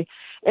convoy,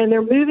 and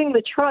they're moving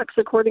the trucks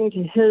according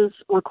to his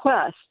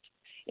request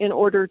in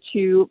order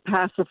to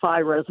pacify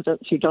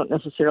residents who don't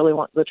necessarily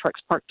want the trucks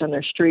parked on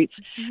their streets.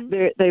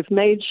 Mm-hmm. They've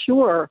made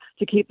sure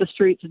to keep the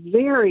streets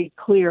very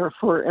clear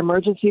for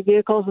emergency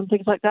vehicles and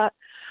things like that.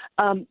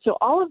 So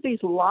all of these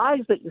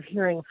lies that you're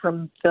hearing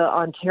from the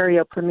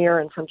Ontario Premier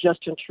and from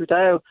Justin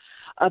Trudeau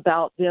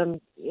about them,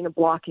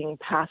 blocking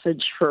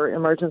passage for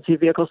emergency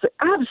vehicles, they're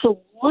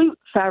absolute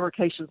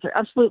fabrications. They're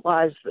absolute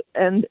lies.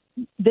 And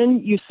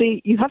then you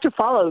have to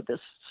follow this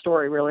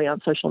story really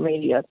on social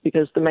media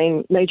because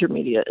the major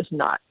media is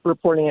not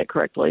reporting it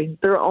correctly.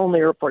 They're only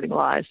reporting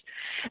lies.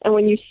 And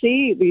when you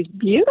see these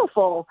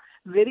beautiful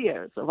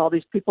videos of all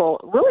these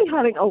people really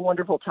having a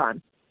wonderful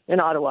time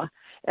in Ottawa,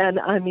 and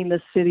I mean, the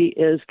city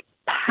is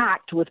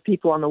packed with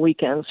people on the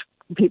weekends,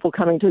 people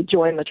coming to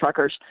join the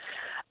truckers.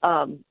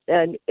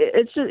 And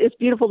it's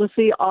beautiful to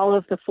see all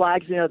of the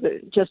flags,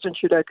 Justin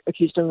Trudeau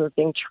accused them of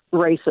being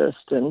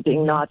racist and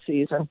being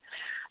Nazis. And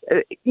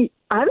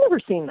I've never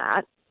seen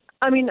that.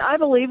 I mean, I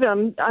believe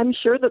him. I'm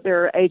sure that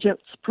there are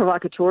agents,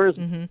 provocateurs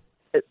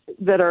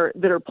that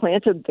are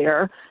planted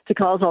there to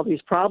cause all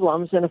these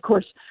problems. And of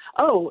course,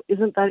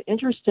 isn't that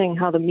interesting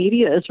how the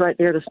media is right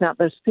there to snap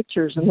those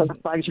pictures and then the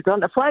flags are gone.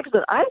 The flags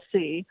that I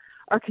see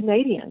are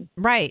Canadian.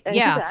 Right.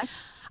 Yeah. Quebec.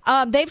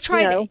 They've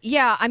tried.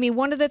 Yeah. I mean,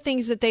 one of the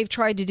things that they've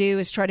tried to do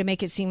is try to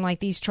make it seem like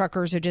these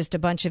truckers are just a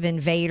bunch of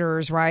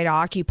invaders, right?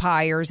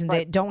 Occupiers, and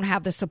they don't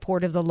have the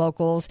support of the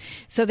locals.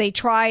 So they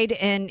tried,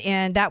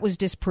 and that was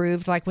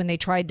disproved. Like when they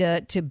tried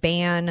to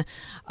ban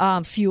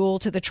fuel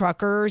to the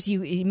truckers,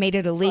 you made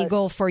it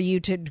illegal for you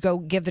to go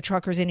give the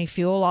truckers any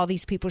fuel. All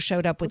these people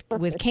showed up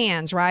with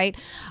cans, right?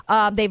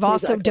 They've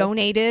also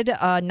donated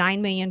 $9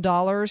 million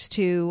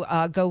to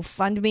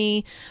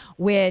GoFundMe,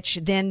 which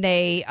then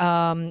they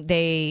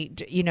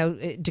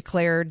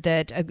declared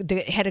that the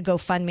head of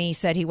GoFundMe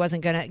said he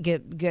wasn't going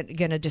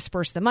to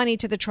disperse the money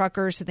to the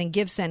truckers. So then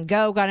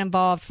GiveSendGo got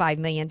involved, $5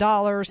 million.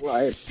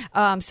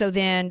 Right. So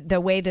then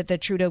the way that the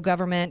Trudeau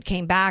government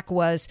came back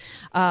was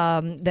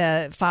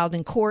filed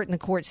in court, and the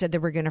court said they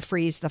were going to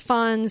freeze the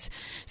funds.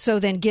 So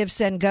then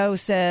GiveSendGo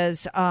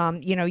says,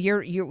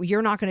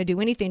 you're not going to do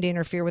anything to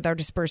interfere with our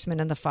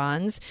disbursement of the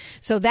funds.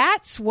 So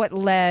that's what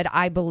led,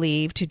 I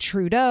believe, to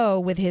Trudeau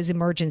with his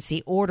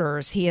emergency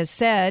orders. He has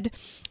said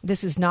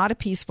this is not a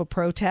peaceful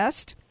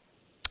protest.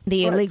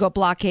 The illegal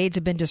blockades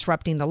have been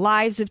disrupting the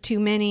lives of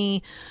too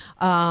many.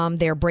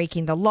 They're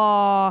breaking the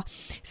law.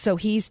 So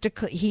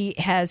he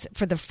has,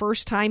 for the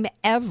first time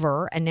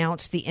ever,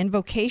 announced the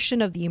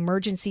invocation of the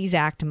Emergencies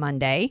Act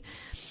Monday.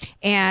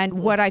 And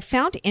what I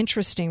found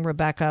interesting,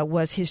 Rebecca,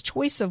 was his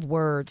choice of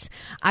words.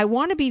 I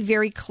want to be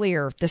very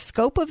clear. The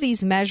scope of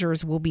these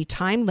measures will be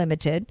time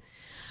limited,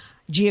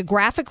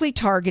 geographically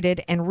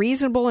targeted, and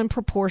reasonable and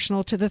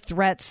proportional to the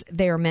threats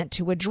they are meant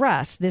to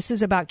address. This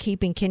is about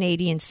keeping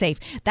Canadians safe.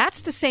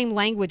 That's the same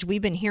language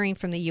we've been hearing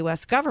from the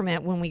U.S.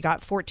 government when we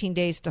got 14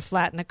 days to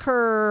flatten the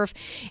curve.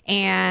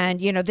 And,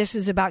 this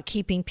is about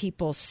keeping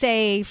people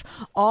safe.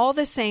 All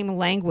the same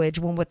language,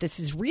 when what this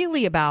is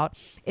really about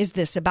is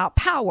this about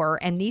power.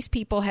 And these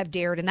people have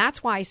dared. And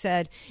that's why I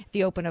said at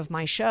the open of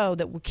my show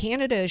that what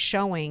Canada is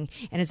showing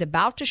and is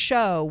about to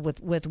show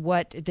with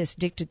what this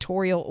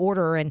dictatorial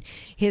order and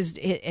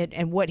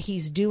and what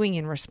he's doing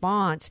in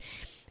response,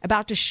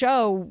 about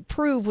to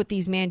prove what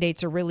these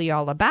mandates are really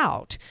all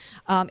about.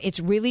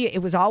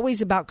 It was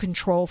always about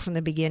control from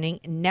the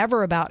beginning,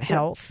 never about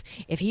health.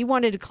 If he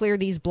wanted to clear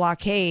these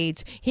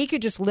blockades, he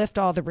could just lift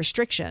all the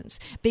restrictions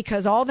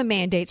because all the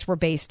mandates were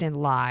based in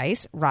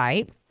lies,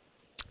 right?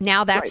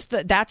 Now that's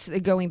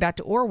going back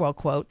to Orwell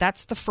quote.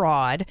 That's the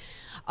fraud.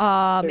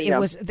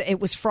 It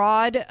was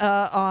fraud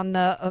on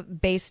the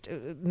based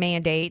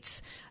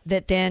mandates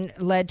that then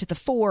led to the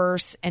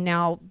force, and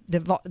now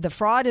the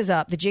fraud is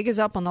up. The jig is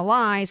up on the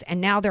lies, and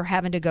now they're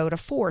having to go to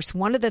force.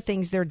 One of the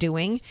things they're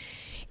doing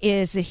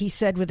is that he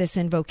said with this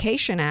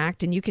Invocation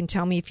Act, and you can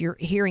tell me if you're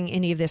hearing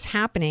any of this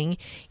happening,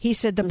 he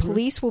said the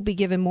police will be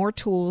given more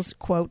tools,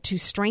 quote, to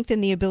strengthen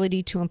the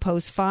ability to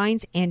impose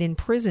fines and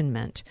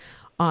imprisonment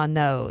on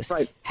those.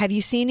 Right. Have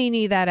you seen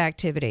any of that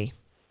activity?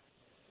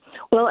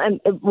 Well,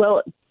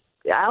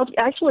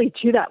 actually,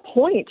 to that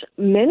point,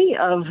 many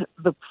of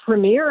the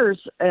premiers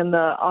in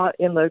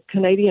the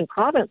Canadian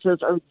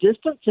provinces are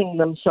distancing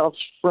themselves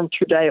from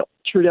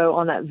Trudeau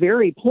on that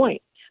very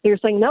point. They're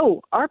saying,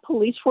 no, our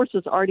police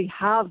forces already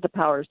have the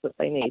powers that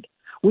they need.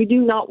 We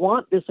do not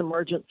want this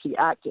emergency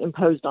act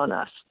imposed on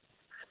us.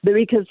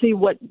 Because, see,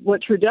 what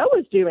Trudeau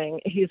is doing,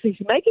 he's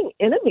making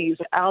enemies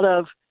out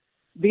of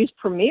these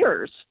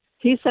premiers.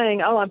 He's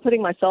saying, I'm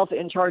putting myself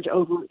in charge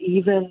over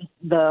even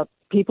the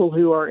people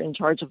who are in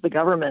charge of the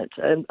government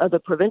and of the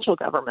provincial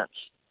governments,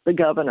 the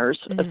governors,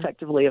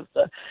 effectively, of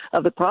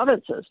the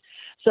provinces.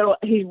 So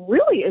he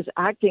really is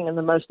acting in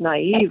the most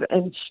naive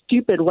and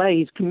stupid way.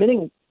 He's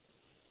committing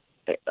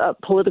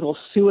political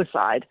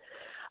suicide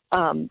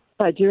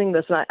by doing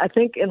this. And I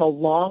think in the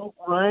long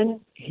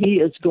run, he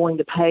is going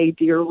to pay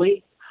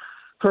dearly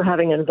for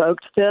having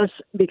invoked this,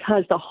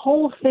 because the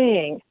whole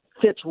thing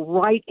fits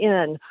right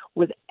in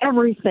with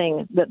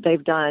everything that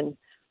they've done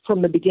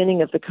from the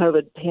beginning of the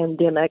COVID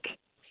pandemic.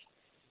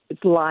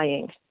 It's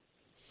lying.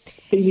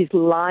 He's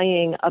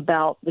lying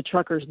about the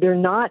truckers. They're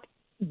not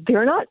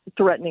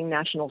threatening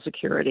national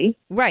security.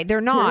 Right, they're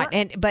not.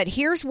 But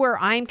here's where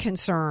I'm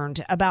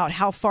concerned about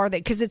how far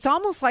because it's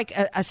almost like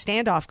a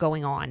standoff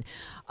going on.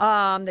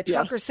 The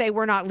truckers say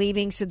we're not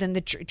leaving, so then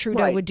the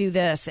Trudeau would do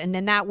this, and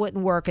then that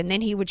wouldn't work, and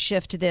then he would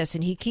shift to this,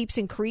 and he keeps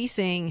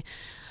increasing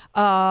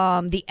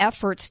the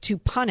efforts to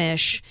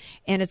punish,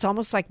 and it's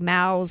almost like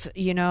Mao's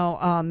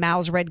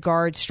Red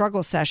Guard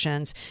struggle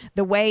sessions.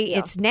 The way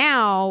it's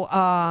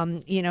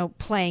now,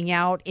 playing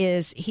out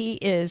is he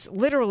is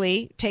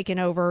literally taken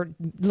over,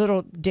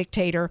 little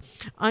dictator,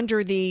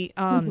 under the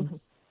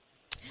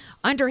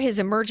under his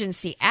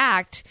emergency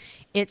act.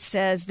 It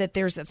says that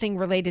there's a thing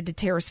related to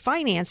terrorist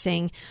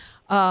financing.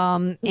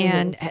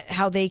 And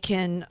how they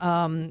can,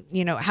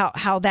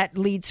 how that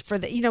leads for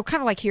the,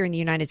 kind of like here in the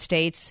United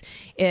States,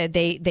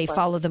 they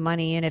follow the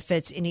money, and if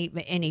it's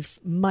any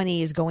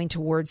money is going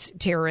towards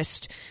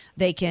terrorists,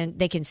 they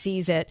can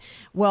seize it.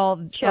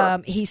 Well,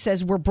 he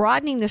says we're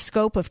broadening the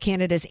scope of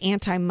Canada's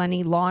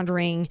anti-money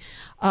laundering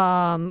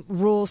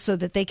rules so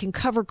that they can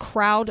cover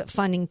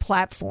crowdfunding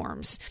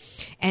platforms.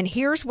 And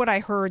here's what I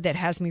heard that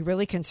has me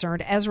really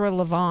concerned. Ezra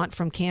Levant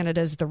from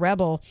Canada's The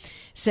Rebel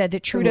said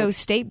that Trudeau's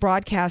state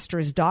broadcaster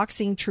is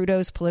doxing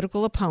Trudeau's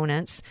political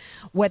opponents.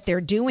 What they're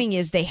doing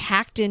is they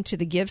hacked into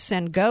the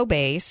GiveSendGo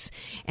base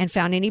and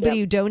found anybody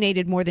who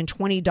donated more than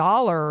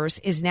 $20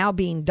 is now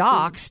being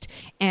doxed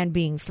and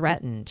being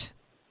threatened.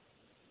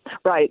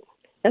 Right.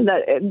 And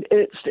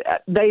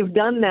they've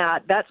done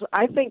that.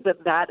 I think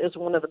that is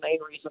one of the main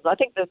reasons. I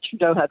think that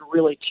Trudeau had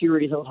really two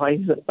reasons why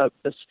he's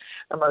invoked this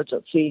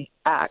emergency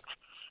act.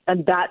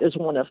 And that is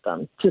one of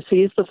them, to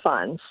seize the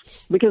funds,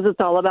 because it's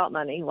all about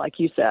money, like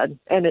you said,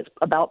 and it's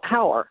about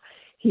power.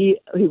 he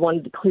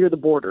wanted to clear the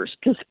borders.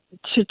 Because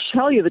to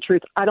tell you the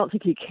truth, I don't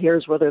think he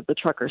cares whether the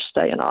truckers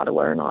stay in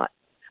Ottawa or not.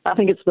 I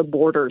think it's the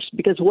borders,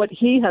 because what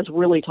he has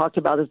really talked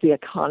about is the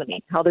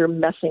economy, how they're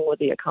messing with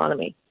the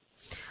economy.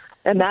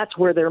 And that's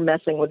where they're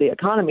messing with the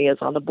economy, is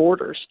on the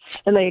borders.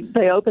 And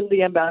they opened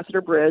the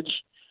Ambassador Bridge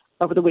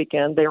over the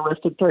weekend. They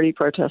arrested 30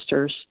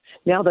 protesters.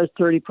 Now those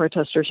 30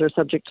 protesters are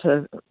subject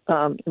to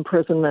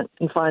imprisonment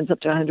and fines up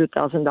to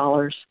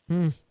 $100,000.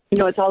 You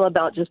know, it's all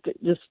about just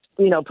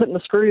putting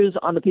the screws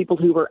on the people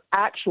who were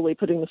actually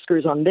putting the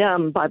screws on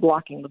them by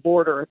blocking the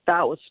border.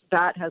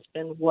 That has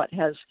been what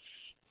has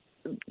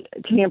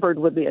tampered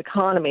with the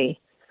economy.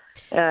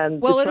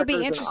 And well, it'll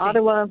be interesting.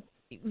 Ottawa.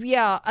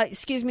 Yeah,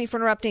 excuse me for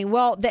interrupting.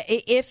 Well,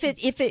 if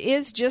it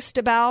is just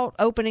about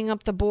opening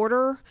up the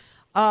border,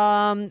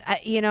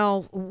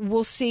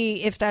 we'll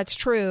see if that's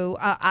true.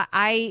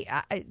 I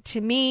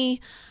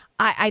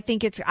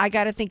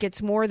got to think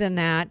it's more than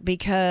that,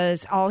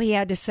 because all he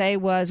had to say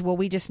was, well,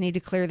 we just need to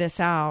clear this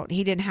out.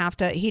 He didn't have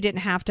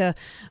to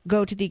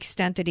go to the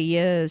extent that he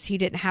is. He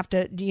didn't have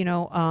to,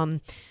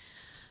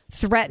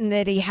 threaten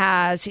that he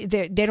has.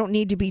 They don't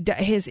need to be,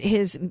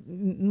 his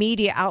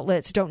media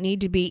outlets don't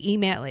need to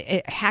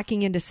be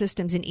hacking into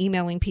systems and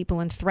emailing people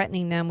and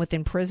threatening them with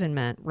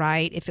imprisonment,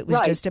 right? If it was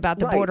just about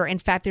the border. In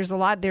fact,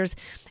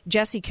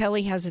 Jesse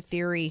Kelly has a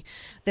theory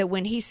that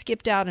when he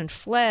skipped out and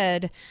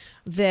fled,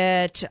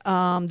 that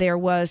there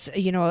was,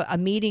 a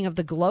meeting of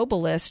the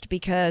globalists,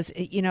 because,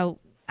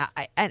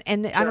 I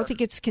don't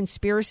think it's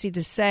conspiracy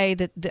to say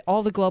that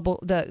all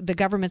the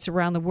governments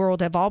around the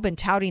world have all been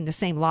touting the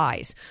same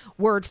lies,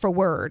 word for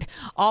word,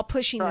 all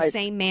pushing the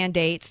same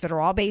mandates that are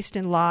all based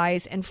in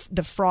lies and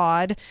the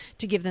fraud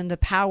to give them the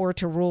power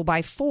to rule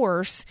by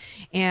force,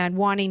 and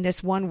wanting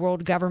this one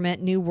world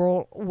government, new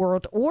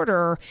world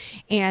order,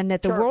 and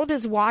that the world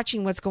is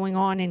watching what's going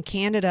on in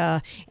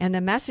Canada. And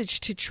the message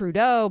to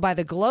Trudeau by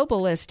the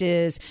globalist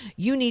is,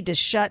 you need to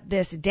shut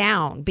this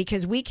down,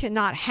 because we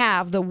cannot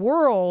have the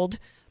world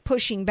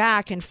pushing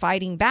back and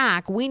fighting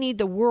back. We need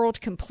the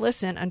world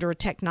complicit under a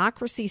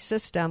technocracy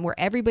system where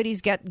everybody's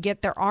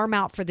get their arm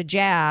out for the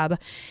jab,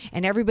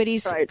 and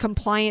everybody's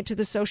compliant to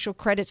the social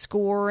credit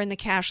score and the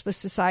cashless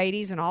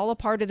societies, and all a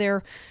part of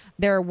their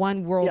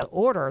one world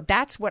order.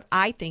 That's what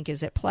I think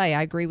is at play.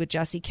 I agree with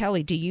Jesse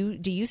Kelly. Do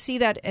you see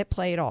that at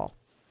play at all?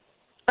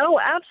 Oh,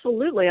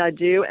 absolutely, I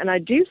do. And I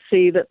do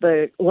see that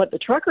what the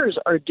truckers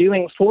are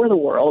doing for the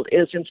world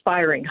is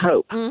inspiring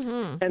hope,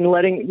 and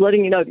letting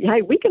you know,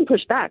 hey, we can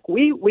push back.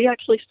 We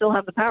actually still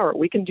have the power.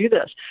 We can do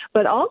this.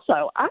 But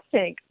also, I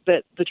think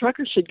that the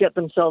truckers should get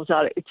themselves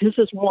out. This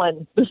is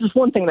one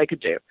thing they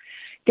could do.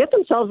 Get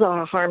themselves out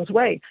of harm's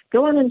way.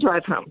 Go in and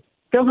drive home.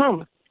 Go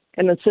home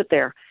and then sit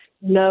there.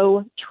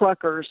 No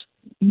truckers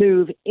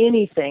move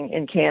anything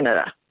in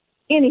Canada.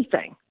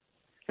 Anything.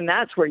 And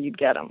that's where you'd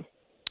get them.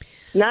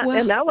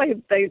 And that way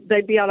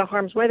they'd be out of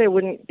harm's way. They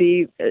wouldn't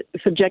be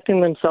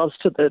subjecting themselves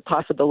to the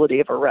possibility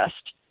of arrest.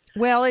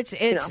 Well,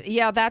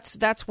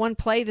 that's one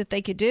play that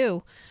they could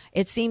do.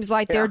 It seems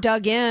like they're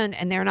dug in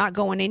and they're not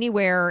going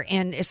anywhere,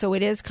 and so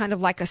it is kind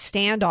of like a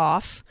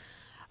standoff.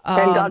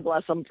 And God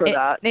bless them for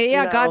that.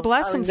 Yeah, God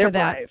bless them for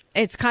that. Brave.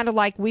 It's kind of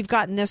like we've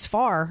gotten this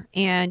far,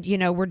 and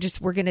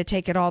we're going to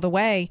take it all the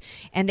way.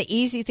 And the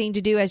easy thing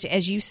to do,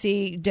 as you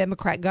see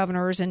Democrat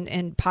governors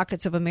and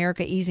pockets of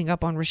America easing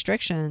up on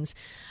restrictions,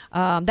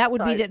 that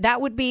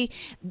would be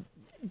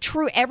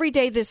true. Every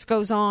day this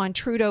goes on,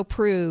 Trudeau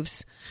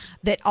proves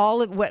that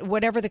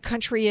whatever the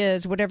country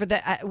is, whatever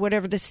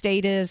the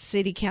state is,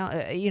 city,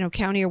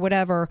 county, or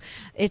whatever,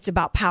 it's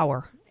about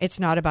power. It's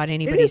not about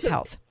anybody's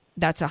health.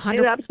 That's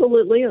 100. It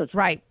absolutely is.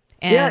 Right.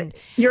 And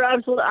you're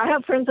absolutely. I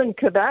have friends in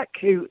Quebec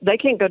who they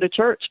can't go to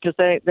church because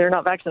they're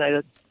not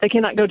vaccinated. They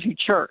cannot go to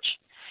church,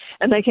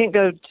 and they can't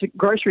go to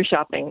grocery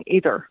shopping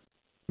either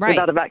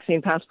without a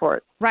vaccine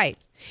passport. Right.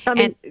 I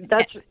mean,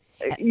 that's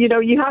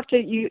you have to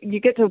you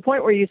get to a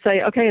point where you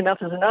say, okay, enough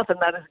is enough, and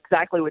that is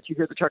exactly what you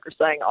hear the truckers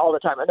saying all the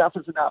time. Enough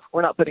is enough.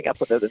 We're not putting up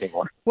with it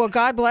anymore. Well,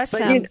 God bless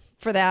them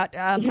for that.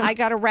 I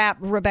got to wrap.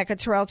 Rebecca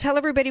Terrell, tell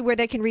everybody where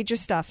they can read your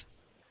stuff.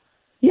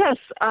 Yes,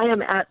 I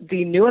am at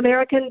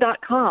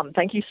thenewamerican.com.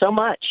 Thank you so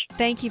much.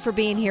 Thank you for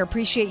being here.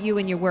 Appreciate you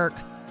and your work.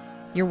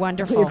 You're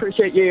wonderful. We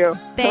appreciate you.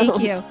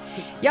 Thank you.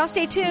 Y'all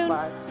stay tuned.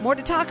 Bye. More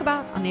to talk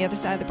about on the other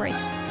side of the break.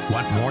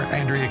 Want more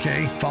Andrea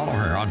Kaye? Follow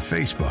her on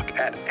Facebook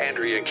at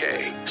Andrea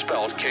Kaye,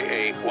 spelled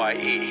Kaye.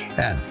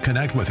 And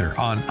connect with her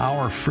on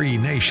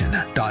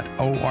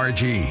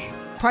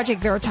ourfreenation.org.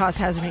 Project Veritas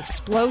has an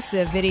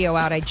explosive video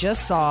out I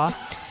just saw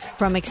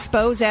from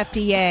Expose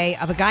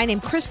FDA of a guy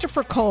named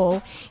Christopher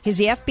Cole. He's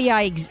the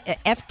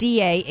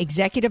FDA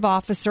Executive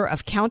Officer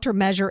of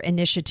Countermeasure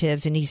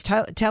Initiatives, and he's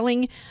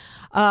telling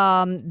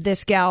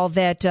this gal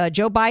that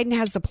Joe Biden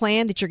has the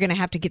plan that you're going to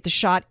have to get the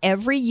shot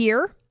every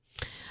year.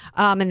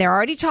 And they're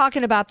already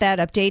talking about that,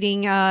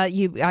 updating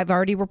I've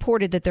already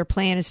reported that their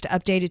plan is to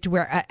update it to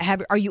where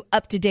are you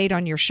up to date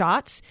on your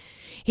shots?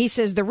 He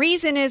says the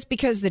reason is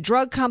because the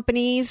drug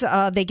companies,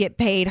 they get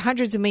paid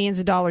hundreds of millions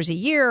of dollars a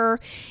year.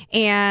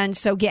 And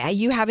so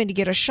you having to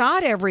get a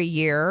shot every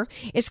year,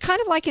 it's kind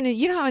of like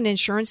how an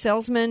insurance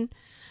salesman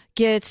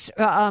gets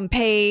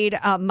paid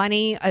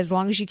money as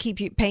long as you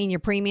keep paying your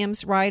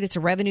premiums, right? It's a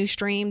revenue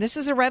stream. This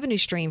is a revenue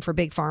stream for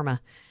Big Pharma.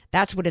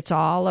 That's what it's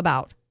all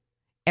about.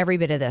 Every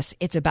bit of this.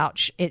 It's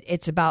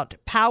about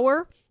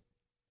power.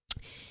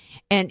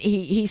 And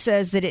he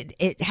says that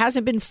it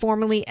hasn't been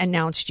formally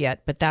announced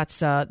yet, but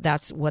that's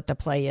what the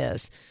play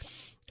is.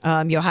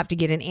 You'll have to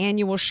get an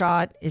annual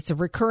shot. It's a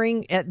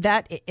recurring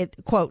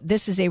quote,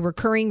 this is a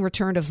recurring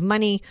return of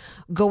money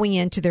going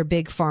into their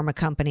big pharma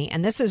company.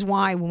 And this is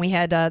why when we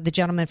had the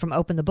gentleman from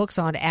Open the Books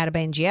on, Adam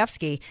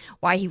Andrzejewski,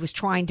 why he was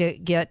trying to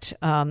get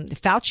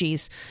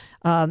Fauci's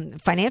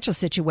financial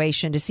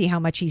situation to see how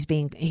much he's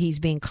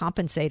being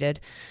compensated.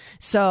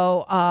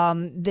 So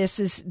this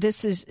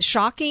is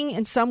shocking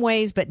in some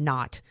ways, but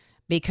not,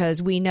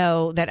 because we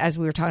know that, as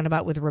we were talking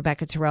about with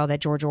Rebecca Terrell,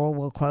 that George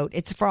Orwell quote,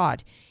 it's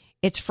fraud.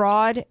 It's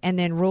fraud and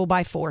then rule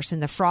by force.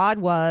 And the fraud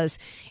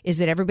is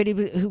that everybody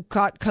who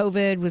caught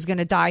COVID was going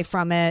to die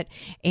from it.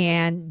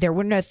 And there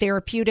were no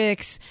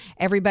therapeutics.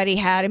 Everybody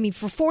had,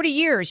 for 40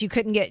 years, you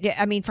couldn't get,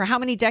 for how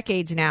many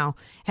decades now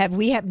have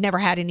never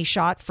had any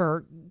shot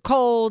for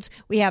colds.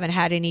 We haven't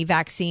had any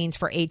vaccines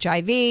for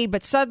HIV,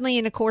 but suddenly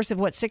in the course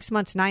of 6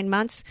 months, 9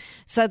 months,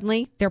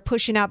 suddenly they're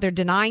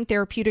denying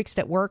therapeutics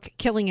that work,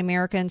 killing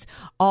Americans,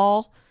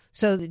 all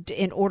so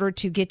in order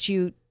to get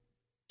you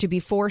to be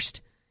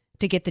forced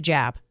to get the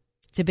jab.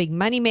 It's a big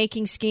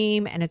money-making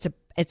scheme, and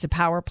it's a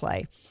power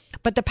play.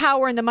 But the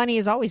power and the money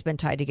has always been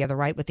tied together,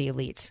 right, with the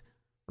elites,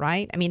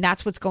 right?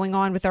 That's what's going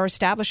on with our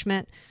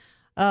establishment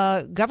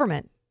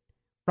government,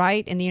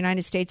 right, in the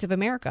United States of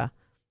America.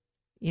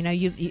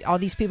 All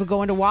these people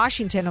go into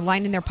Washington and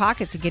lining their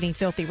pockets and getting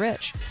filthy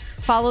rich.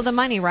 Follow the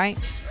money, right?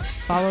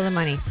 Follow the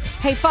money.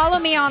 Hey, follow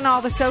me on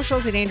all the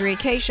socials at Andrea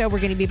Kaye Show. We're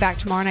going to be back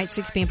tomorrow night,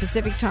 6 p.m.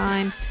 Pacific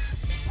time.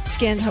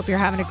 Skins, hope you're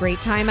having a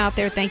great time out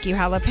there. Thank you,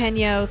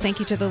 Jalapeno. Thank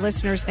you to the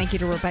listeners. Thank you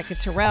to Rebecca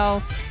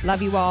Terrell.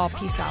 Love you all.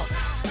 Peace out.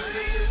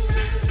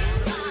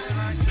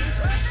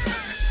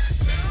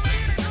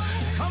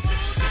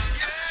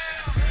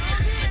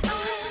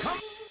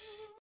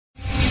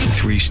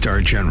 3-star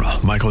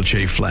General Michael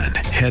J. Flynn,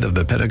 head of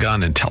the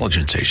Pentagon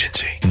Intelligence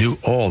Agency, knew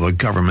all the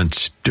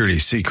government's dirty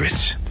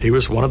secrets. He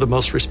was one of the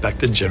most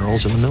respected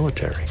generals in the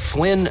military.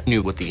 Flynn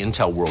knew what the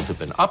intel world had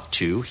been up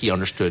to. He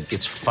understood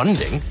its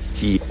funding.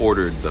 He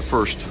ordered the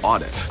first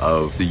audit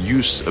of the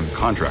use of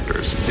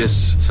contractors.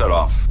 This set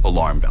off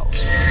alarm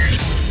bells.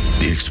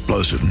 The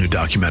explosive new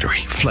documentary,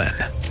 Flynn,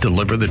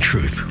 Deliver the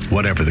Truth,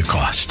 Whatever the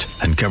Cost,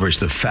 uncovers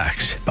the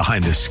facts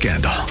behind this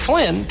scandal.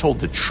 Flynn told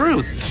the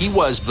truth. He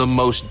was the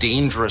most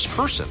dangerous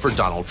person for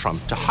Donald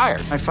Trump to hire.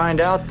 I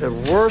find out the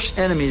worst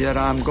enemy that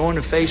I'm going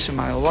to face in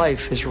my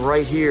life is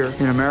right here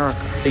in America.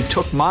 They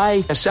took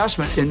my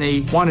assessment and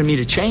they wanted me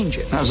to change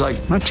it. And I was like,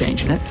 I'm not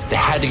changing it. They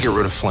had to get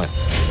rid of Flynn.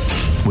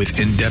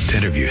 With in-depth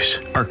interviews,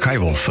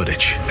 archival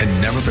footage,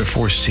 and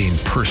never-before-seen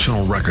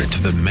personal records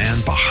of the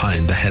man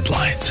behind the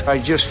headlines. I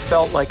just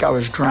felt like I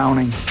was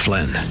drowning.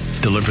 Flynn,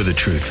 Deliver the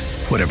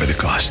Truth, Whatever the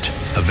Cost.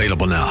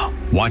 Available now.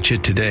 Watch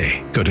it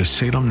today. Go to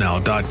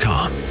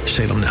salemnow.com.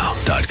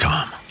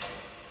 salemnow.com.